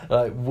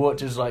 Like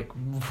just like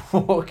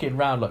walking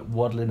around, like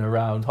waddling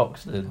around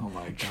Hoxton,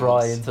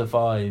 trying to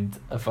find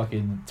a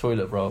fucking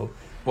toilet roll.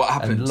 What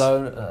happened?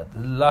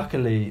 And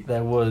luckily,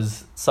 there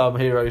was some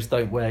heroes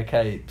don't wear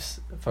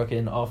capes.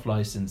 Fucking off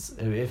license.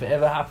 If it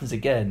ever happens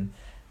again,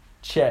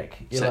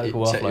 check your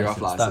local off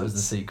license. That was the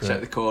secret.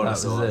 Check the corner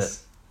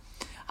source.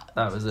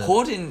 That was it.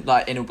 Hoarding,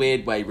 like in a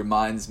weird way,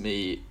 reminds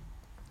me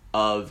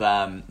of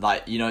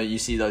you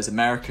see those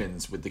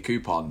Americans with the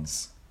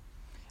coupons,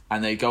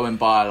 and they go and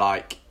buy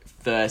like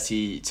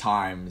 30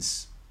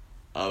 times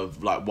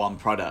of like one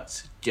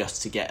product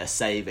just to get a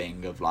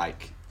saving of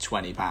like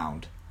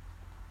 £20.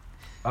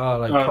 Oh,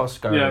 like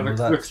Costco. Yeah,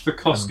 the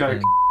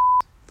Costco.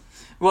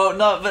 Well,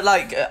 no, but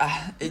like,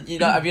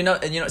 have you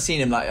not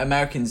seen them? Like,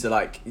 Americans are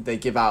like, they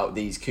give out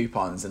these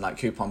coupons and like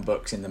coupon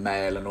books in the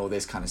mail and all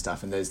this kind of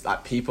stuff. And there's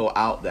like people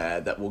out there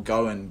that will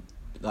go and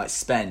like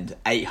spend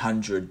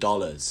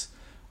 $800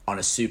 on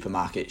a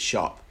supermarket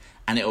shop,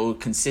 and it will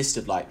consist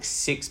of like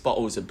 6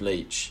 bottles of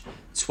bleach,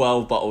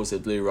 12 bottles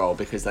of Blue Roll,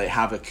 because they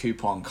have a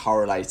coupon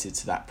correlated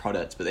to that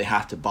product, but they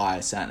have to buy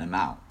a certain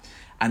amount.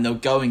 And they'll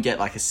go and get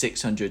like a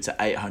 $600 to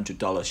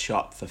 $800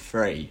 shop for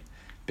free,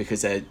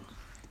 because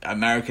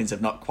Americans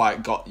have not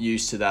quite got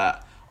used to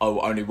that,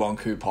 only 1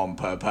 coupon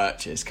per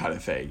purchase kind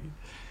of thing.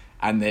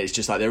 And it's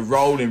just like they're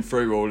rolling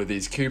through all of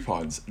these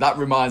coupons. That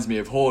reminds me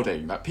of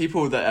hoarding. Like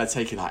people that are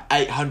taking like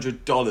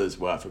 $800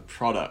 worth of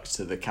products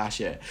to the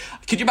cashier.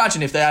 Could you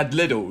imagine if they had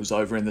Lidl's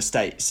over in the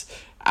States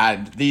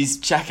and these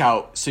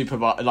checkout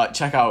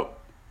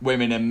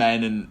women and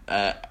men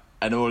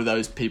and all of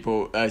those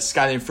people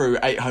scanning through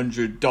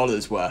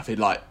 $800 worth in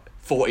like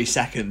 40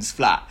 seconds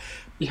flat.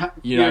 The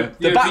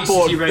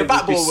backboard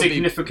would be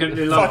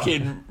significantly lower.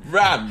 Fucking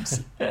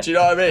rammed. Do you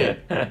know what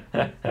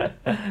I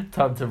mean?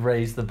 Time to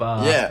raise the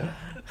bar. Yeah,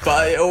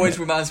 but it always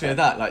reminds me of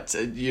that. Like,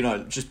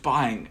 just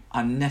buying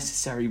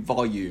unnecessary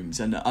volumes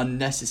and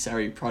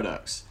unnecessary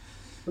products.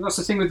 But that's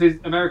the thing with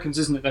the Americans,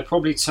 isn't it? They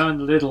probably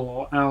turned Lidl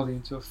or Aldi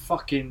into a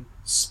fucking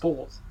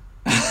sport.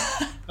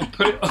 And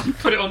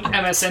put it on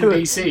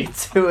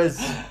MSNBC. to a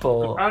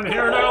sport. And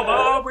here now,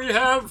 Bob, we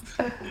have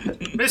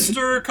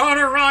Mr.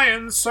 Connor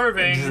Ryan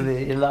serving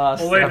The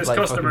last the latest like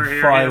customer here.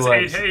 He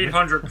has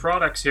 800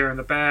 products here in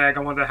the bag. I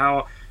wonder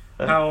how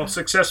how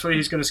successfully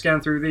he's going to scan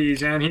through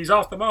these, and he's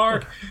off the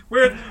mark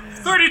with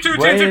 32 tins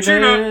Weighing of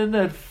tuna. in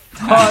at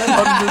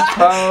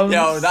 £500.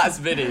 Yo, that's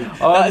Vinny.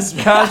 On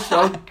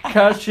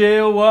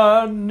cashier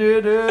one,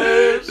 it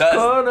is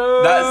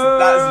Connor.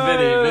 That's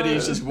Vinny.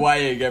 Vinny's just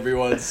weighing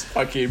everyone's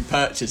fucking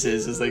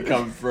purchases as they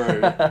come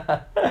through.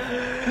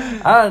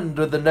 And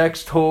with the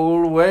next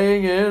haul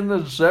weighing in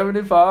at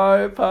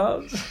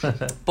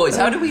 £75. Boys,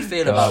 how do we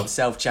feel about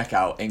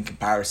self-checkout in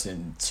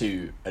comparison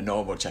to a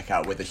normal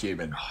checkout with a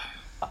human?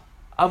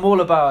 I'm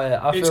all about it.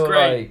 I It's feel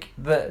great.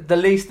 like the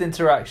least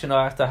interaction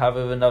I have to have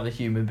with another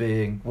human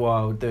being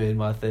while doing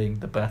my thing,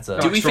 the better.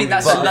 Do we think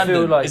that's But a I feel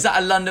London? like- Is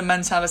that a London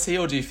mentality,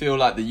 or do you feel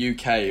like the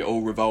UK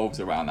all revolves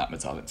around that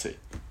mentality?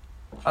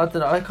 I don't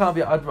know. I can't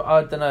be. I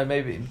don't know.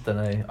 Maybe don't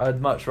know. I'd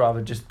much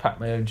rather just pack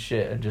my own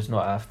shit and just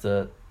not have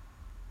to.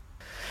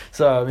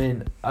 So I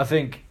mean, I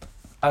think,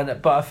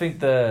 but I think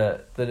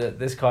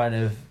this kind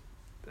of,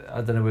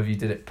 I don't know whether you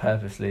did it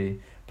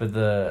purposely,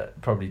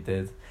 but probably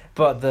did.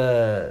 But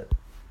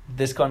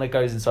this kind of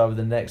goes inside with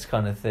the next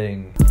kind of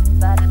thing.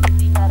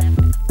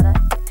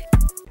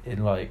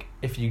 In like,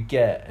 if you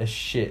get a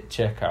shit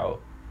checkout,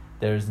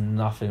 there is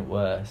nothing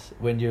worse.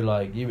 When you're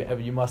like,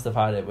 you must have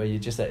had it where you're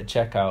just at a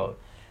checkout,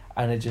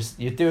 and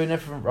you're doing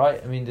everything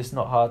right. I mean, it's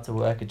not hard to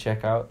work a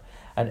checkout,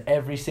 and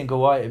every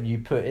single item you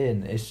put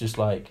in, it's just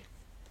like,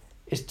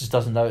 it just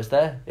doesn't know it's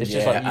there. It's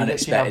just like you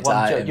literally have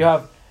one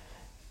job.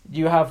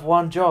 You have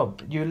one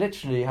job. You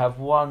literally have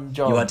one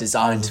job. You are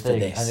designed as a for thing,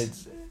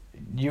 this.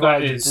 and you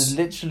That are is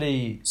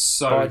literally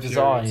so by infuriating.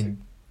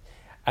 design,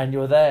 and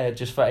you're there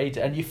just for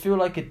ages, and you feel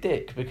like a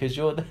dick because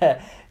you're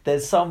there.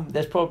 There's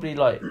probably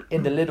like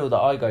in the Lidl that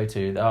I go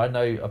to that I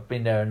know I've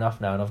been there enough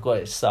now, and I've got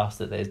it sussed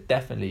that there's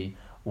definitely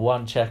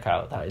one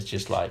checkout that is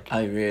just like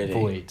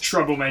void.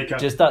 Troublemaker.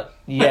 Just that,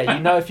 yeah.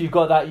 You know, if you've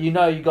got that, you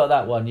got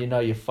that one. You know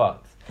you're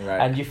fucked, Right.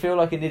 and you feel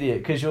like an idiot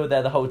because you're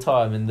there the whole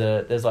time, and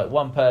there's like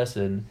one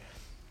person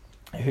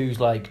who's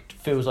like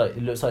feels like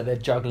it looks like they're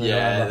juggling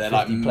around they're 50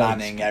 like plates.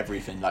 manning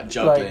everything, like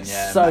juggling. Like,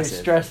 Yeah, so massive.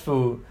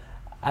 stressful,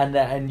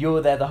 and you're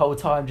there the whole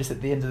time, just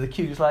at the end of the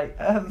queue. It's like,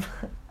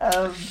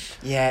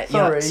 Yeah,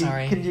 sorry,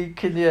 sorry. can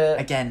you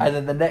Again. And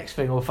then the next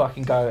thing will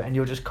fucking go, and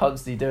you'll just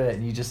constantly do it,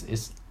 and you just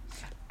it's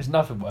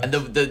nothing worse. And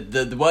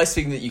the worst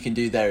thing that you can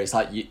do there is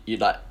like you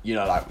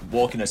like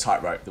walking a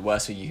tightrope. The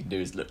worst thing you can do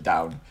is look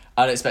down.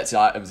 Unexpected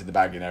items in the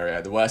bagging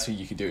area. The worst thing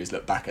you can do is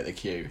look back at the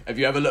queue. Have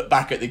you ever looked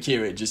back at the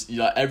queue and just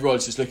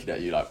everyone's just looking at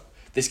you like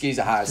this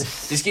geezer has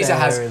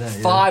staring at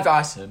you. 5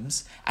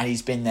 items and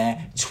he's been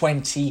there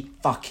 20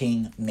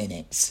 fucking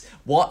minutes.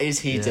 What is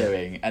he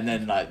doing? And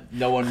then like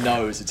no one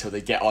knows until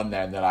they get on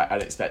there and they're like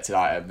unexpected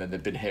item. Then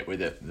they've been hit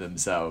with it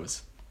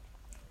themselves.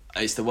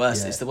 It's the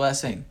worst. Yeah. It's the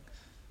worst thing.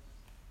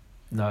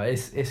 No,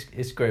 it's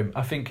grim.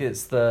 I think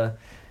it's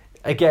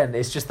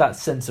it's just that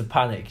sense of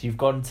panic. You've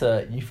gone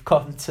to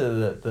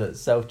the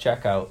self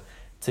checkout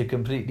to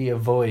completely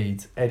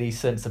avoid any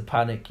sense of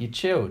panic. You're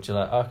chilled. You're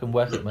like, I can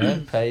work at my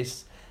own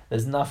pace.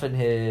 There's nothing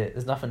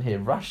here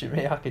rushing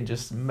me. I can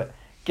just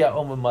get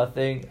on with my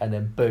thing, and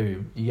then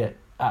boom, you get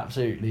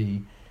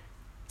absolutely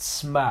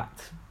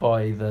smacked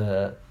by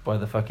the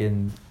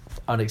fucking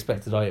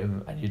unexpected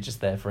item, and you're just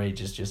there for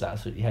ages, just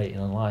absolutely hating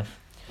on life.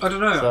 I don't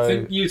know. So- I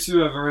think you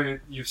two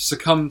you've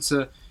succumbed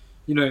to,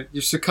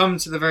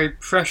 the very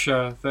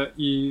pressure that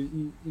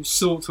you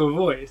sought to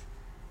avoid.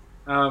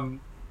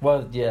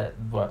 Well, yeah.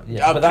 But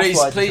that's why I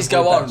just Please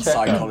go avoid on, that checkout.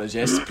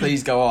 psychologist.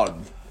 Please go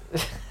on.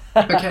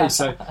 Okay,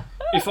 so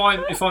if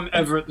I'm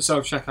ever at the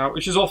self checkout,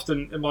 which is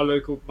often in my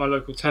local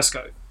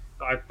Tesco,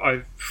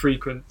 I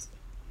frequent,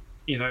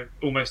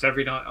 almost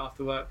every night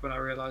after work when I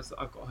realise that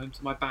I've got home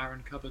to my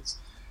barren cupboards.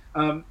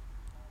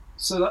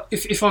 So that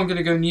if I'm going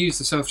to go and use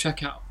the self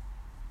checkout,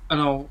 and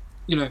I'm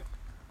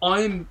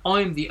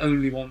the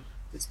only one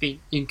that's been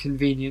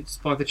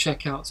inconvenienced by the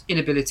checkout's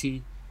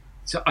inability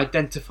to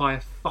identify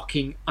a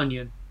fucking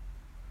onion.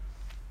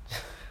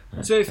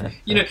 So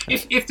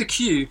if the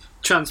queue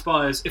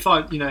transpires, if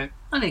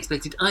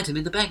unexpected item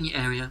in the bagging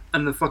area,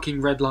 and the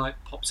fucking red light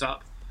pops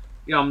up,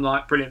 I'm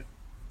like, brilliant.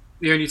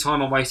 The only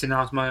time I'm wasting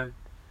now is my own.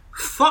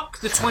 Fuck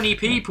the 20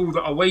 people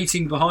that are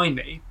waiting behind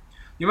me.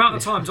 The amount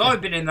of times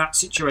I've been in that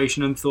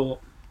situation and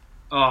thought,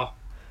 oh,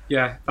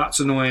 yeah, that's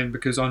annoying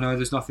because I know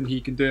there's nothing he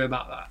can do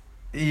about that.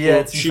 Yeah,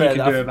 Or she can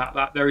do about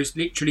that. There is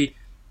literally,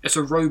 it's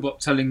a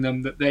robot telling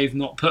them that they've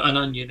not put an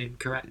onion in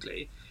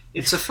correctly.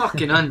 It's a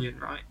fucking onion,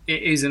 right?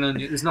 It is an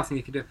onion. There's nothing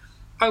you can do.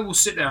 I will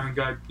sit there and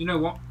go, you know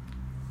what?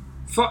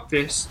 Fuck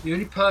this. The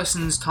only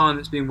person's time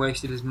that's being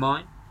wasted is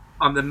mine.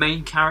 I'm the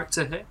main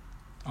character here.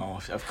 Oh,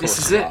 of course This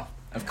is you it. are.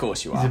 Of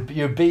course you are.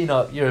 You're a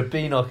beanock. You're a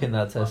beanock in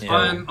that test.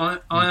 Yeah.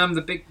 I am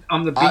the big.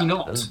 I'm the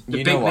B-Not. The you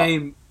big know what?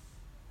 name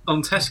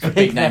on Tesco.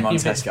 Big name on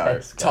Big name Tesco.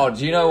 Tesco. Todd,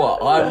 you know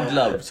what? I would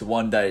love to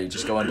one day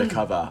just go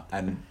undercover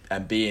and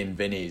be in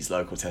Vinny's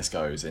local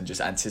Tesco's and just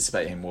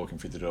anticipate him walking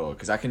through the door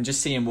because I can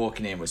just see him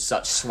walking in with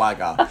such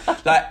swagger.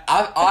 Like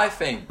I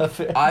think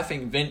I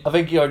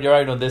think you're on your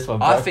own on this one,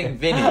 bro. I think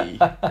Vinny.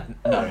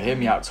 No, hear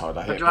me out, Todd.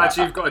 I'm glad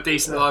you've got a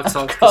decent life,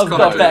 Todd. I've got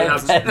Connor really better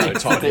hasn't. No,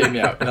 Todd, hear me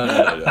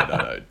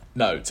out.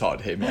 No,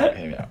 Todd, hear me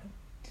out.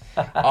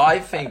 I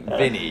think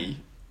Vinny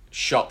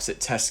shops at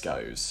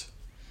Tesco's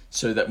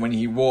so that when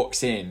he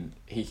walks in,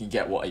 he can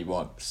get what he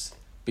wants.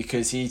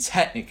 Because he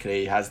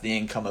technically has the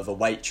income of a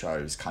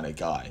Waitrose kind of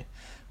guy.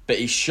 But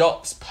he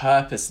shops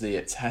purposely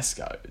at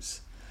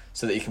Tesco's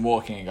so that he can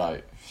walk in and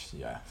go,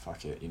 yeah,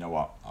 fuck it, you know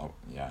what?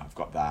 I've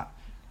got that.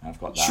 I've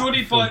got that.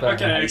 Surely by your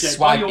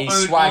He own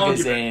swaggers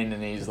argument, in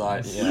and he's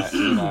like, yeah,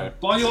 you know.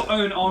 by your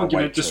own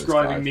argument, Waitrose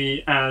describing guy.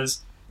 me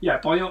as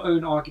by your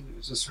own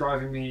argument,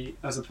 describing me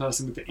as a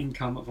person with the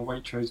income of a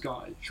Waitrose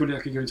guy. Surely I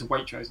could go into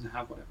Waitrose and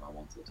have whatever I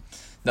wanted.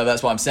 No,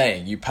 that's what I'm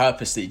saying. You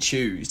purposely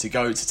choose to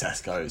go to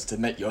Tesco's to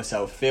make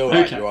yourself feel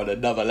like you're on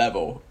another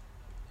level.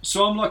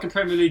 So I'm like a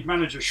Premier League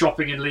manager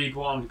shopping in League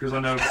One because I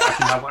know that I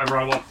can have whatever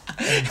I want.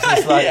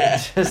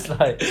 Just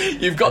like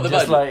You've got the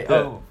just budget.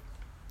 like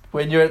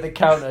when you're at the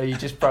counter, you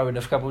just throw in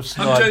a couple of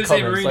snide I'm Jose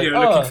comments Mourinho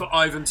like, looking for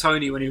Ivan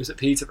Toney when he was at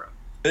Peterborough.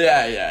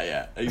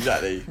 Yeah,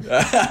 exactly.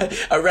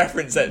 A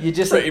reference that You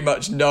just- pretty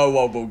much no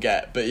one will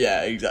get, but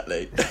yeah,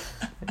 exactly.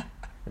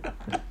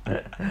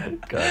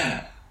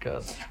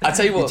 God. I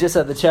tell you You're what, just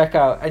at the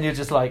checkout and you're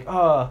just like,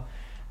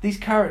 these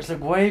carrots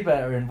look way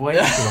better in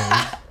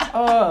Waitrose.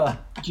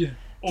 Yeah.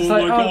 It's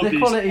like, the these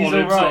quality's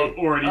olives alright. are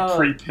already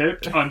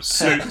pre-pipped. I'm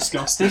so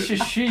disgusted. This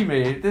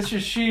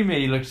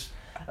sashimi looks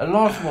a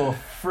lot more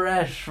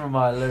fresh from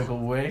my local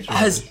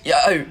Waitrose.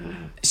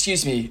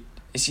 excuse me.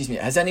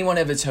 Has anyone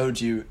ever told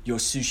you your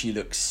sushi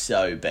looks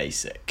so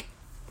basic?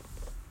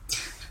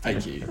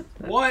 Thank you.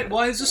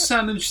 Why is the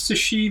salmon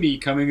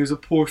sashimi coming as a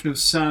portion of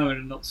salmon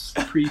and not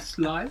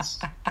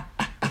pre-sliced?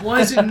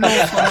 Why is it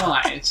not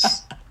on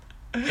ice?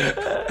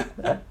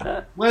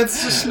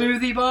 Where's the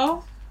smoothie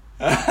bar?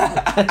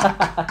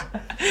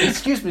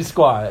 Excuse me,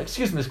 Squire,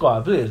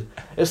 please.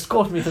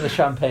 Escort me to the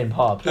champagne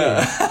bar,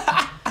 please.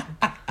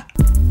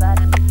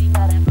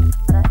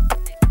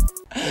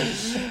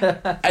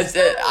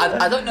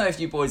 I don't know if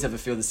you boys ever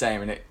feel the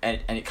same, and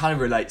it kind of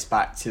relates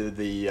back to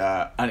the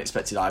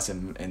unexpected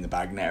item in the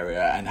Bagn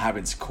area and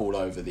having to call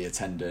over the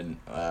attendant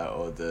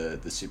or the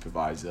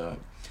supervisor.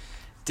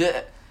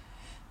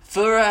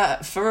 For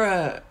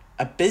a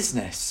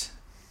business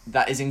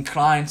that is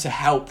inclined to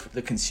help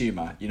the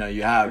consumer, you know,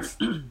 you have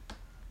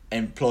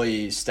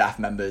employees, staff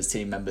members,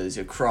 team members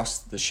across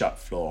the shop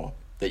floor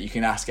that you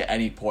can ask at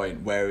any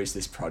point, where is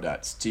this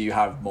product? Do you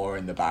have more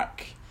in the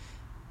back?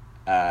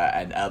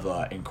 And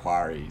other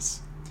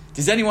inquiries.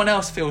 Does anyone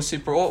else feel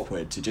super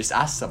awkward to just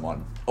ask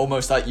someone,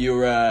 almost like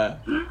you're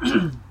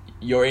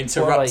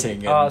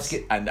interrupting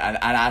and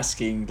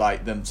asking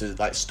like them to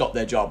like stop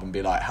their job and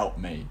be like, help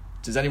me?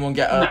 Does anyone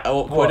get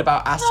awkward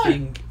about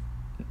asking?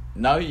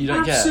 No, you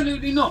don't get.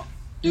 Absolutely not.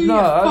 Do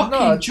your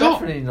fucking job.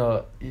 Definitely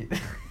not.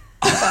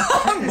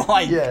 Oh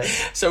my! Yeah.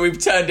 So we've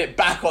turned it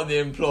back on the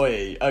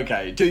employee.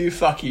 Okay, do you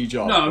fucking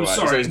job? No, I'm right?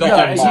 sorry. So it's not No,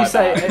 on as my you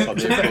say- back, it's on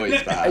the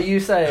employee's back.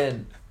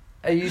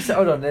 Are you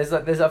hold on? There's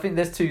I think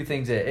there's two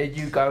things here. Are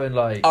you going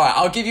like? All right,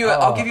 I'll give you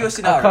a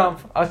scenario.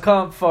 I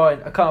can't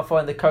find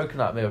the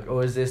coconut milk,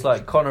 or is this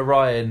like Conor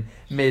Ryan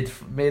mid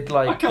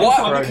like? I can't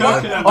find the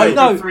Corona? coconut I milk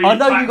know for 3 you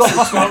got packs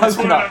of fucking 12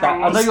 coconut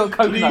back. I know you got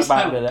coconut Please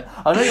back help. with it.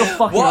 I know you're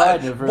fucking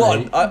lying with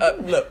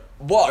me.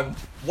 One,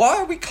 why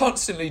are we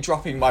constantly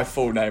dropping my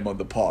full name on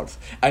the pod?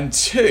 And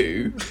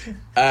two,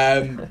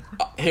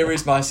 here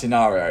is my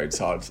scenario,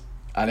 Todd.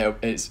 And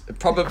it's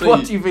probably...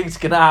 What do you think's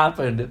gonna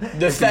happen?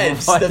 The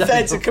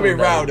feds are coming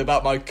round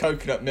about my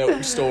coconut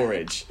milk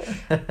storage.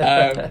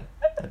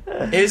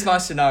 Here's my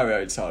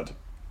scenario, Todd.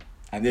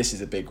 And this is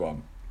a big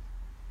one.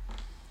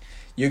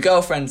 Your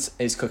girlfriend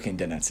is cooking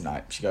dinner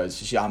tonight. She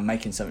goes, I'm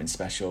making something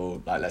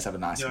special. Like, let's have a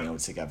nice meal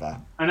together.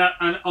 And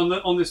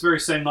on this very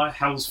same night,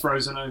 hell's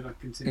frozen over.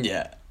 Continue.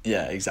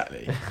 Yeah,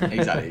 exactly.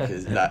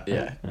 'Cause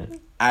yeah.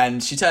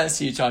 And she turns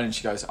to you, John, and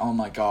she goes, oh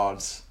my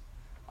god.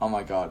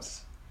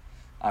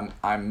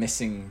 I'm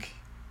missing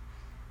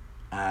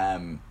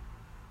the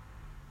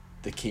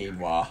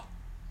quinoa.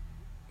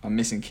 I'm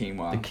missing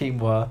quinoa. The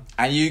quinoa.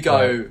 And you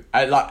go,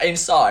 like,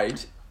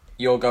 inside,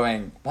 you're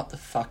going, what the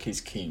fuck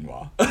is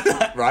quinoa?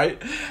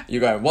 Right?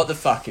 You're going, what the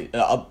fuck is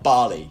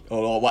barley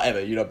or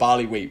whatever, you know,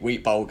 barley,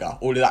 wheat bulgur,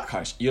 all of that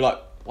kind of shit. You're like,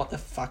 what the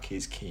fuck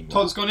is quinoa?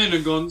 Todd's gone in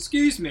and gone,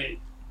 excuse me,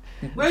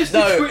 where's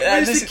No, the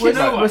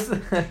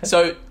quinoa?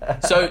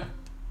 So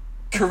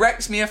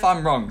correct me if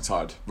I'm wrong,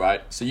 Todd,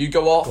 right? So you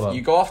go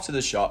off to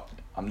the shop.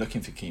 I'm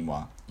looking for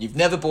quinoa. You've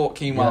never bought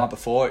quinoa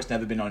before. It's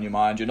never been on your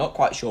mind. You're not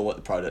quite sure what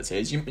the product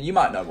is. You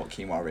might know what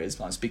quinoa is,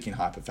 but I'm speaking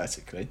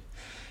hypothetically.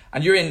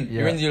 And you're in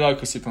your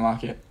local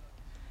supermarket.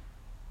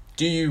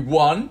 Do you,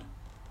 one,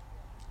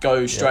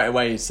 go straight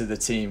away to the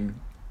team,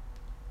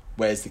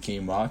 where's the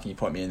quinoa? Can you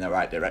point me in the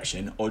right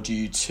direction? Or do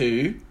you,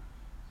 two,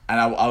 and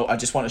I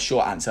just want a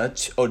short answer,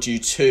 or do you,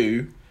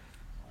 two,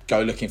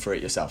 go looking for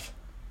it yourself?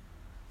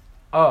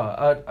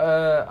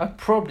 I'd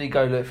probably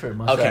go look for it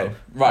myself. Okay,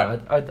 right.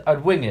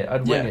 I'd wing it.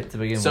 I'd wing it to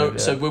begin with.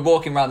 So we're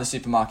walking around the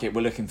supermarket. We're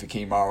looking for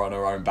quinoa on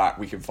our own back.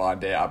 We can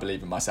find it. I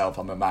believe in myself.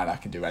 I'm a man. I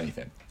can do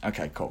anything.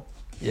 Okay, cool.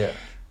 Yeah.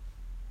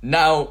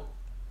 Now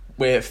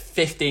we're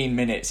 15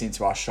 minutes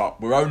into our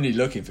shop. We're only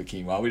looking for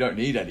quinoa. We don't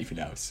need anything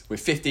else. We're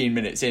 15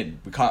 minutes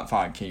in. We can't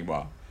find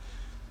quinoa.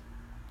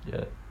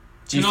 Yeah.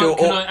 Do you feel?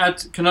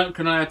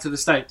 Can I add to the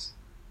stakes?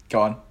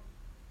 Go on.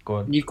 Go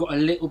on. You've got a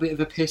little bit of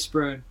a piss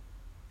burn.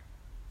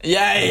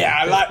 Yeah,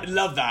 I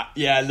love that.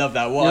 Yeah, I love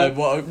that.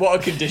 What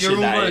a condition You're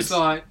that almost is.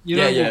 like you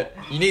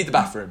You need the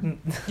bathroom.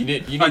 You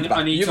need the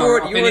bathroom.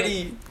 You're I've been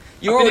already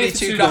here for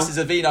 2 too glasses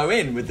of vino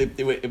in with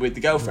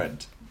the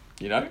girlfriend.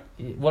 You know.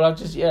 Well, I'll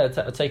just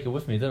take it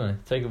with me, don't I?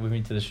 Take it with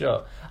me to the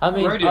shop. I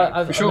mean,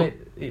 Radio, for sure.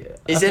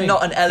 Is there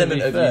not an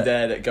element of fair, you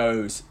there that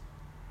goes?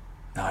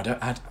 No,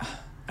 I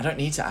don't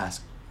need to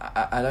ask.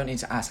 I don't need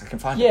to ask. I can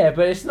find it. Yeah,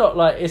 but it's not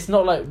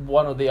like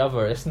one or the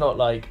other. It's not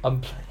like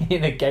I'm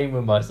playing a game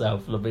with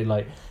myself and I'll be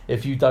like,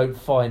 if you don't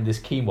find this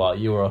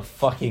quinoa, you're a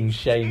fucking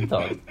shame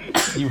dog.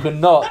 You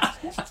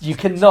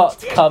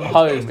cannot come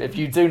home if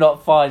you do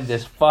not find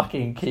this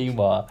fucking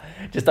quinoa.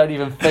 Just don't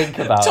even think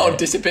about Tom it.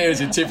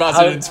 disappears in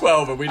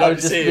 2012 and we don't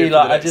see him.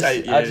 I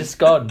just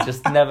gone.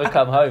 Just never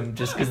come home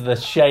just because of the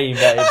shame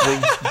that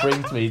it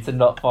brings me to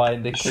not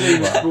find the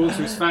Shame quinoa. brought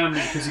to his family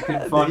because he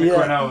couldn't find it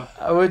for an hour.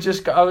 I would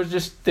just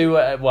do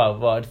what I'd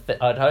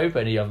hope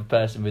any other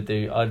person would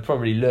do. I'd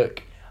probably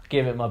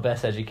give it my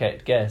best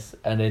educated guess,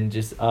 and then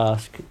just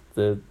ask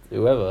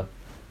whoever's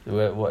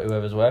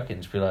working,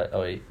 just be like,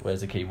 oh wait,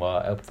 where's the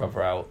quinoa? Help a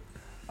brother out.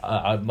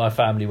 My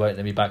family won't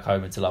let me back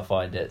home until I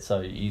find it, so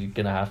you're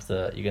gonna have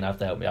to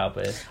help me out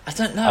with it. I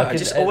don't know. I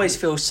always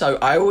feel so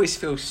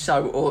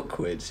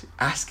awkward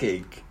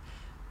asking,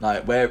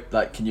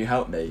 can you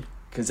help me?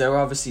 Because they're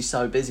obviously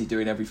so busy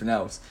doing everything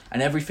else,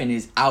 and everything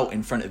is out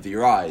in front of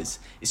your eyes.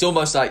 It's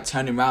almost like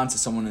turning around to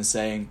someone and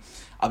saying,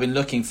 I've been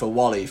looking for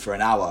Wally for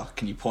an hour.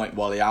 Can you point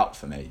Wally out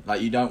for me?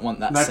 Like, you don't want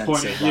that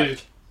sense of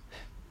like,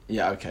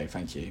 yeah, okay,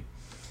 thank you.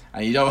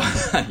 And you don't,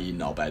 you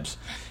knobhead.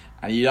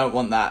 And you don't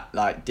want that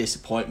like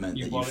disappointment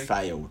that you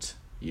failed.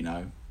 You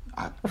know.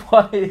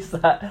 Why is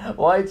that?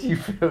 Why do you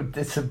feel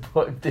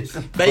disappointed?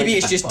 Maybe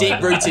it's just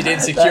deep-rooted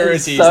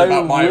insecurities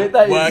about my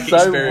work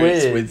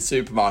experience with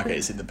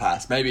supermarkets in the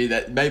past. Maybe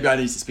I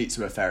need to speak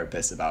to a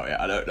therapist about it.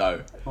 I don't know.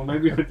 Or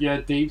maybe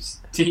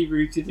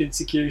deep-rooted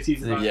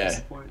insecurities about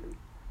disappointment.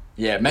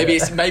 Yeah, maybe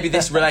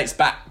this relates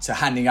back to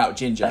handing out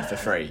ginger for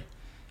free.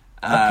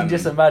 I can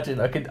just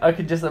imagine. I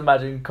can just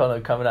imagine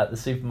Connor coming out the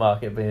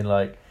supermarket being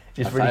like,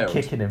 just really failed.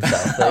 kicking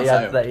himself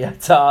that he had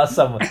to ask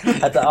someone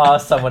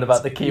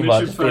about the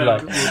quinoa. Just be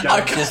like,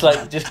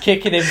 just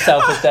kicking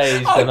himself for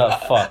days. Going like,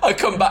 fuck. I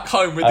come back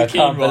home with the quinoa. I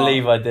can't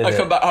believe I did it. I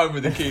come back home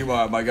with the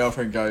quinoa. And my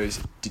girlfriend goes,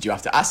 "Did you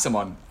have to ask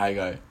someone?" I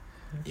go,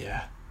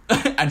 "Yeah,"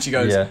 and she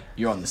goes,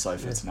 "You're on the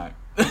sofa tonight."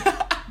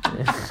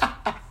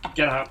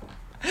 Get out.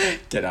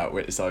 Get out.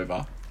 It's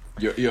over.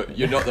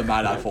 You're not the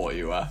man I thought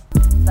you were.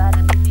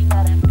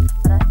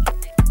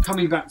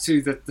 Coming back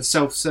to the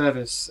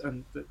self-service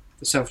and the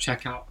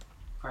self-checkout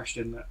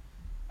question that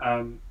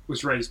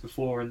was raised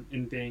before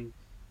in being,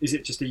 is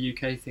it just a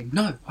UK thing?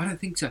 No, I don't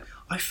think so.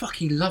 I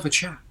fucking love a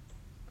chat.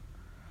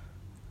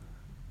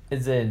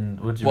 As in,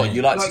 what do you mean?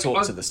 You like to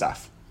talk to the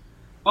staff?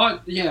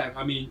 Yeah,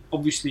 I mean,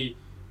 obviously,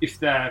 if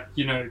they're,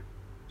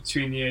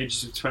 between the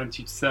ages of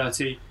 20 to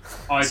 30,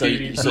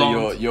 ideally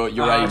so you're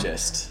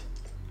ageist.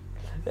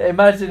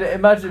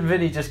 Imagine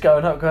Vinny just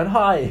going up, going,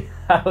 "Hi,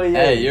 how are you?"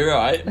 Hey, you're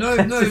right. No.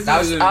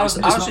 How's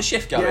the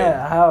shift going?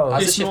 Yeah,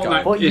 how's the shift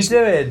going? What are you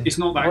doing? It's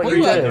not that. What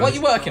are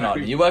you working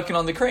on? You're working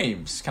on the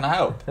creams. Can I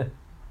help?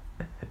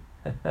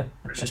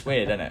 It's just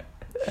weird, isn't it?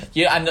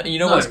 Yeah, and you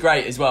know what's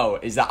great as well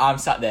is that I'm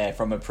sat there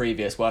from a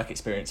previous work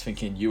experience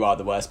thinking you are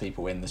the worst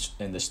people in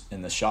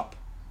the shop.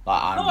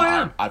 Like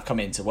I am. I've come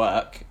into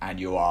work and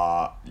you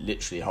are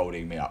literally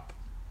holding me up.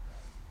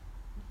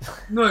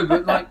 No,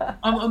 but like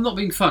I'm not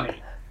being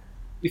funny.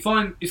 If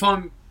the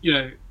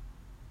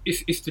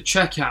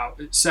checkout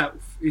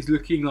itself is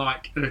looking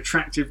like an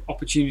attractive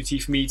opportunity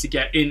for me to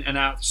get in and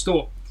out of the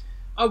store,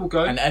 I will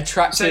go. An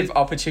attractive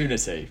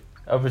opportunity.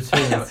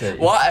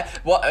 What?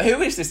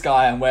 Who is this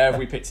guy and where have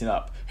we picked him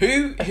up?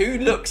 Who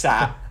looks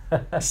at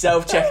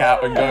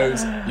self-checkout and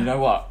goes, you know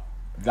what?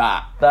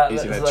 That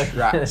is an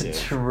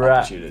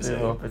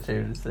attractive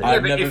opportunity.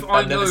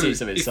 I've never seen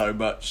something so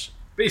much.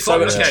 But if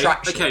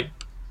attraction.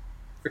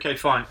 Okay,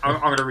 fine. I'm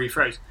going to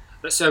rephrase.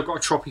 Let's say I've got a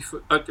trolley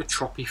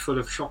full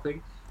of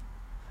shopping.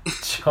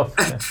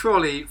 A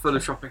trolley full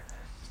of shopping,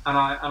 and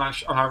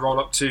I roll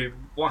up to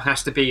what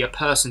has to be a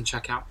person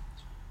checkout,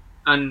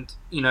 and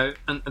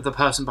and the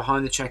person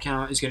behind the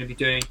checkout is going to be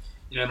doing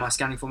my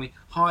scanning for me.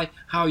 Hi,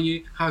 how are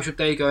you? How's your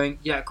day going?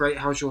 Yeah, great.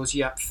 How's yours?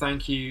 Yeah,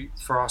 thank you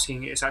for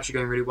asking. It's actually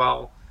going really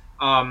well.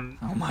 Oh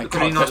my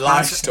god, the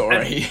life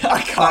story!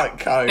 I can't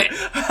cope.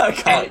 I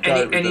can't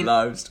cope with the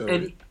life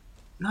story.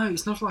 No,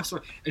 it's not a life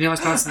story. Any nice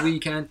plans for the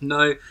weekend?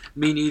 No,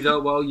 me neither.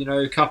 Well,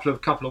 a couple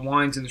of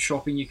wines in the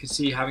shopping. You can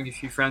see having a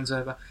few friends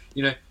over.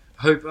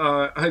 Hope you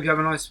have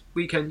a nice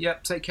weekend.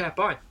 Yep, take care.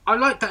 Bye. I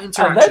like that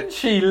interaction. And then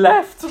she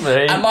left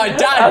me. And my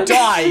dad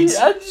died.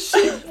 And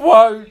she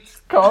won't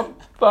come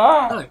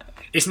back. No,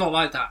 it's not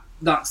like that.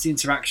 That's the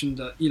interaction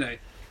that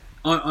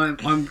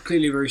I'm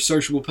clearly a very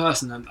sociable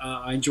person, and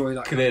I enjoy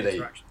that kind of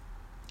interaction.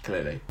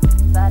 Clearly.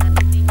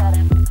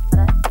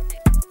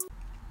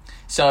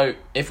 So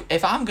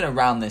if I'm going to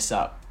round this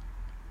up,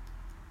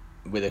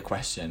 with a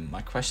question.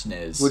 My question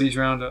is Woody's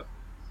Roundup.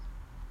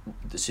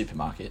 the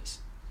supermarkets.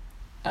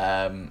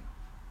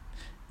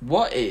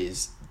 What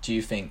is, do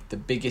you think, the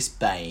biggest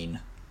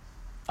bane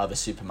of a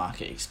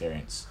supermarket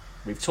experience?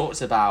 We've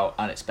talked about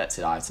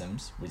unexpected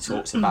items. We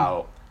talked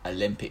about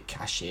Olympic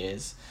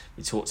cashiers.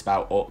 We talked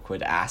about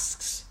awkward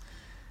asks.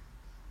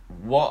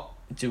 What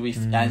do we...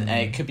 And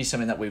it could be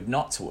something that we've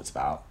not talked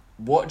about.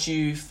 What do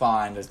you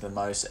find as the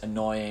most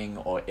annoying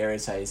or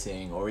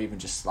irritating or even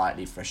just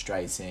slightly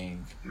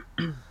frustrating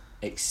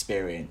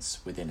experience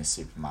within a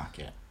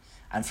supermarket?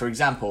 And for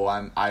example,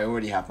 I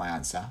already have my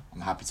answer.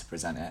 I'm happy to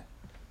present it.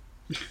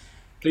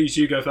 Please,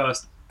 you go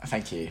first.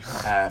 Thank you.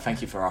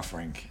 Thank you for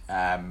offering.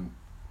 I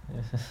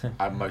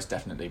most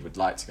definitely would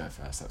like to go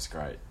first. That's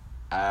great.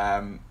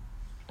 Out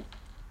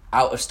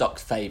of stock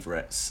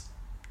favourites.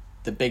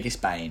 The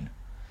biggest bane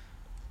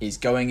is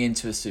going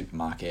into a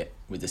supermarket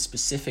with the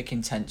specific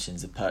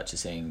intentions of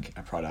purchasing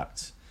a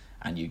product,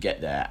 and you get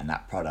there and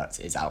that product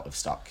is out of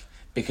stock.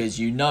 Because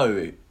you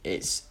know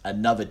it's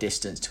another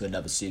distance to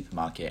another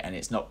supermarket and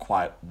it's not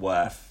quite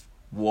worth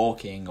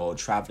walking or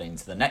travelling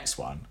to the next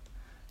one,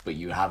 but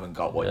you haven't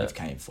got what you've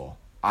came for.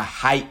 I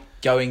hate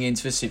going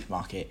into a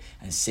supermarket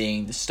and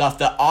seeing the stuff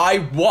that I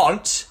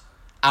want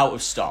out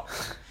of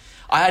stock.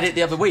 I had it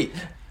the other week.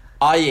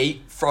 I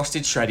eat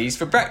frosted shreddies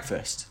for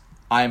breakfast.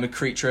 I am a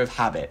creature of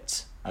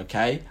habit,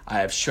 okay? I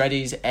have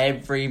shreddies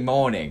every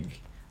morning,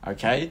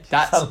 okay?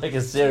 That's sounds like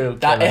a cereal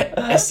killer.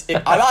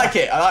 I like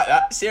it. I like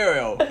that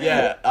cereal.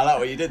 Yeah, I like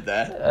what you did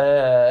there.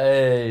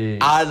 Hey.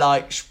 I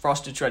like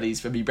frosted shreddies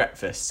for me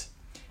breakfast.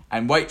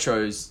 And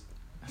Waitrose,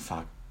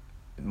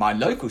 my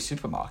local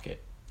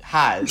supermarket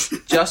has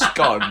just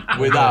gone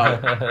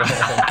without...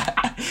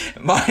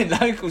 my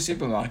local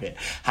supermarket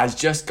has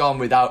just gone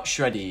without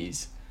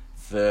shreddies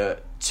for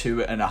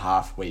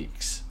 2.5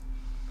 weeks.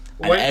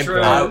 And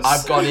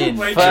I've gone in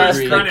first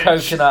the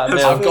coconut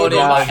milk. I've gone in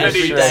like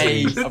every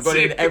day. Shreddies. I've gone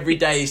in every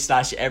day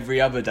 / every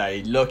other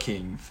day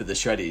looking for the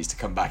shreddies to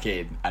come back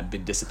in and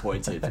been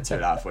disappointed for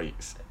 2.5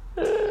 weeks.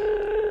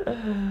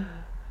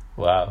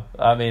 Wow.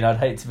 I mean, I'd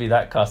hate to be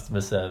that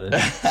customer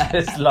service.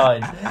 This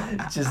line,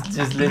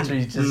 just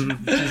literally, just.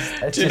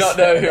 Do you not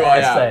know who I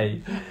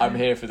am? I'm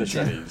here for the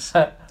shreddies.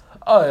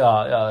 Oh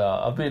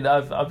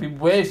yeah. I've been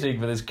waiting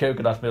for this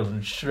coconut milk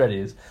and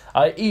shreddies.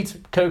 I eat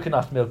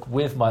coconut milk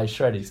with my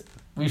shreddies.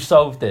 We've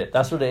solved it.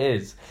 That's what it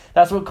is.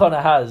 That's what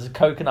Connor has: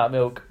 coconut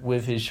milk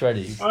with his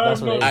shreddies.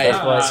 That's what it is.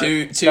 That's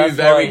why, two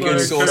very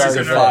good sources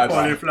of fibre.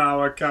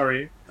 Cauliflower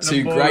curry.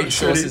 Two great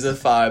sources of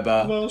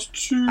fibre. I'm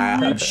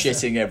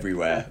shitting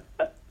everywhere.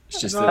 It's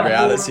just the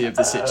reality of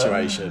the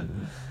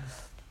situation.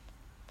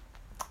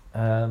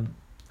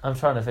 I'm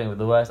trying to think with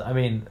the worst. I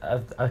mean,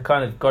 I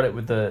kind of got it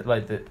with the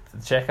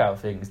checkout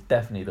thing is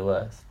definitely the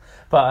worst.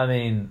 But I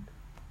mean,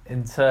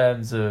 in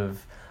terms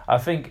of, I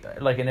think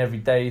like an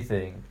everyday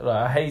thing, like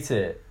I hate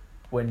it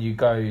when you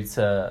go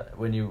to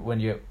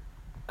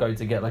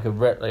get like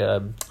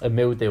a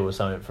meal deal or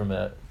something from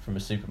a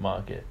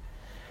supermarket,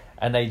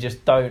 and they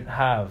just don't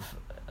have.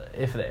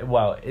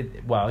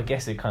 I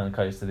guess it kind of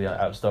goes to the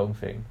out of stock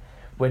thing.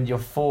 When you're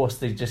forced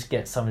to just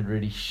get something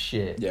really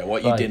shit. Yeah,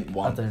 what you didn't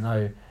want. I don't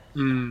know.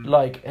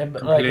 Like a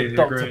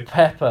Dr.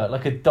 Pepper,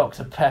 like a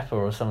Dr. Pepper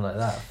or something like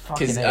that.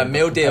 Because a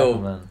meal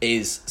deal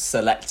is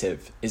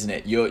selective, isn't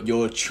it?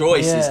 Your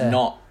choice is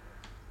not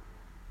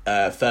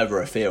further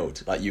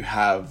afield. Like you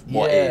have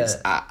what is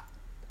at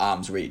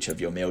arm's reach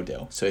of your meal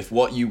deal. So if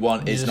what you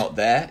want is not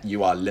there,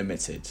 you are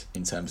limited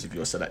in terms of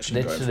your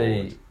selection going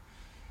forward.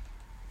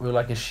 With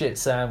like a shit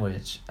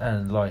sandwich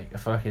and like a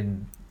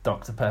fucking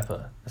Dr.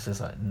 Pepper, it's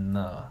just like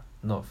nah,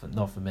 not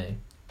for me.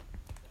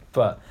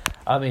 But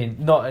I mean,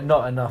 not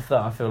enough that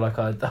I feel like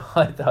I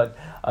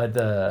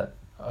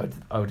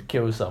would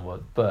kill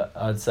someone. But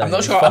I'd say I'm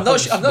not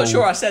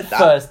sure I said that.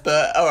 First,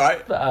 but all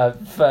right.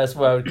 First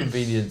world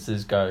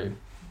conveniences go.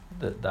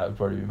 That would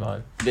probably be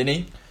mine.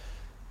 Vinny?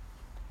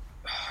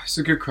 It's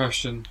a good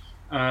question.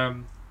 I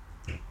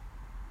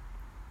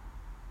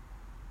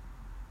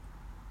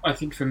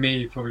think for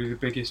me, probably the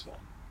biggest one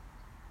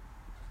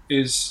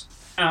is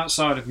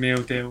outside of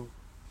meal deal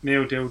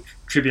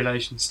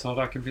tribulations. Todd,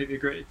 I completely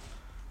agree.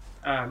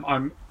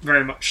 I'm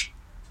very much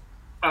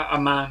a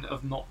man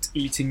of not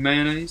eating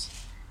mayonnaise,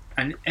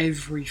 and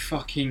every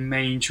fucking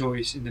main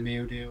choice in the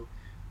meal deal,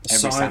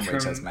 aside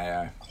from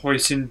mayo,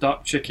 hoisin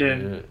duck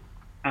chicken,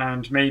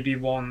 and maybe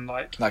one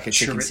like a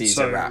chicken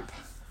Caesar wrap.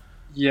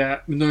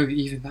 Yeah, no,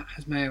 even that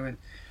has mayo in.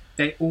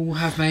 They all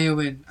have mayo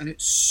in, and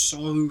it's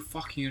so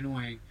fucking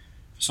annoying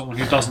for someone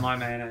who doesn't like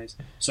mayonnaise.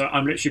 So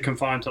I'm literally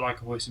confined to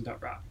like a hoisin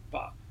duck wrap,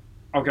 but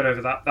I'll get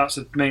over that. That's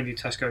a mainly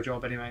Tesco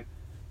job anyway.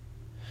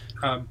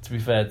 To be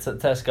fair,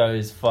 Tesco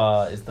is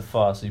the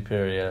far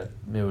superior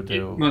meal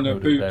deal.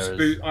 Boots.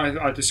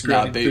 I disagree.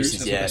 No, Boots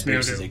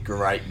is a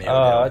great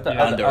meal deal.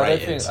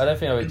 Underrated. I don't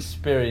think I've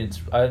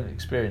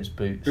experienced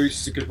Boots.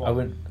 Boots is a good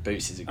one.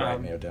 Boots is a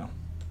great meal deal.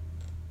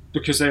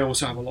 Because they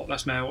also have a lot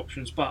less mayo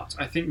options. But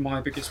I think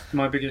my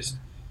biggest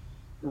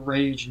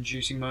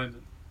rage-inducing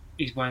moment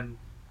is when,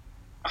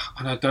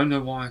 and I don't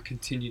know why I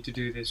continue to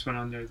do this when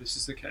I know this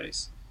is the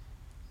case,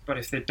 But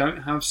if they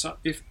don't have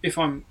if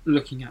I'm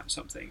looking at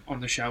something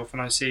on the shelf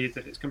and I see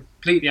that it's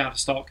completely out of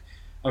stock,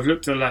 I've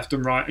looked to the left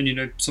and right,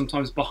 and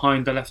sometimes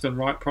behind the left and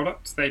right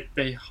product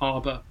they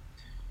harbour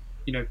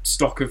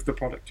stock of the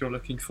product you're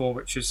looking for,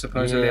 which is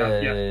supposedly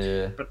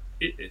but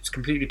it's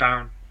completely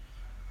barren.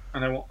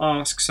 And I will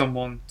ask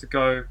someone to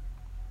go,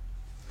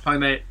 "Hi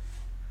mate,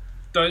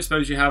 don't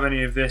suppose you have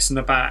any of this in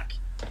the back?"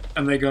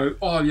 And they go,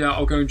 "Oh yeah,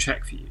 I'll go and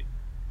check for you."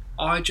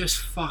 I just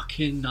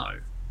fucking know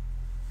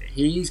that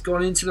he's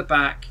gone into the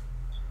back,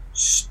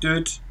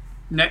 stood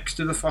next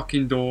to the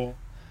fucking door,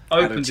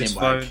 opened his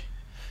phone,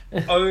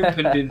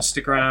 opened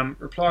Instagram,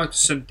 replied to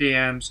some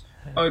DMs,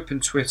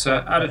 opened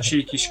Twitter, had a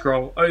cheeky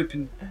scroll,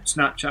 opened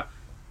Snapchat,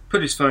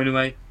 put his phone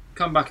away,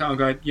 come back out and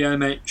go, "Yeah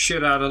mate,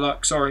 shit out of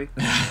luck, sorry."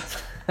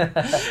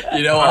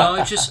 You know what?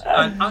 I just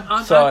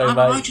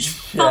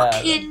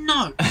fucking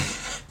know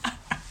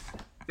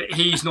that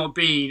he's not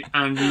been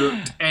and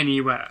looked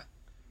anywhere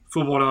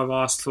for what I've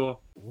asked for.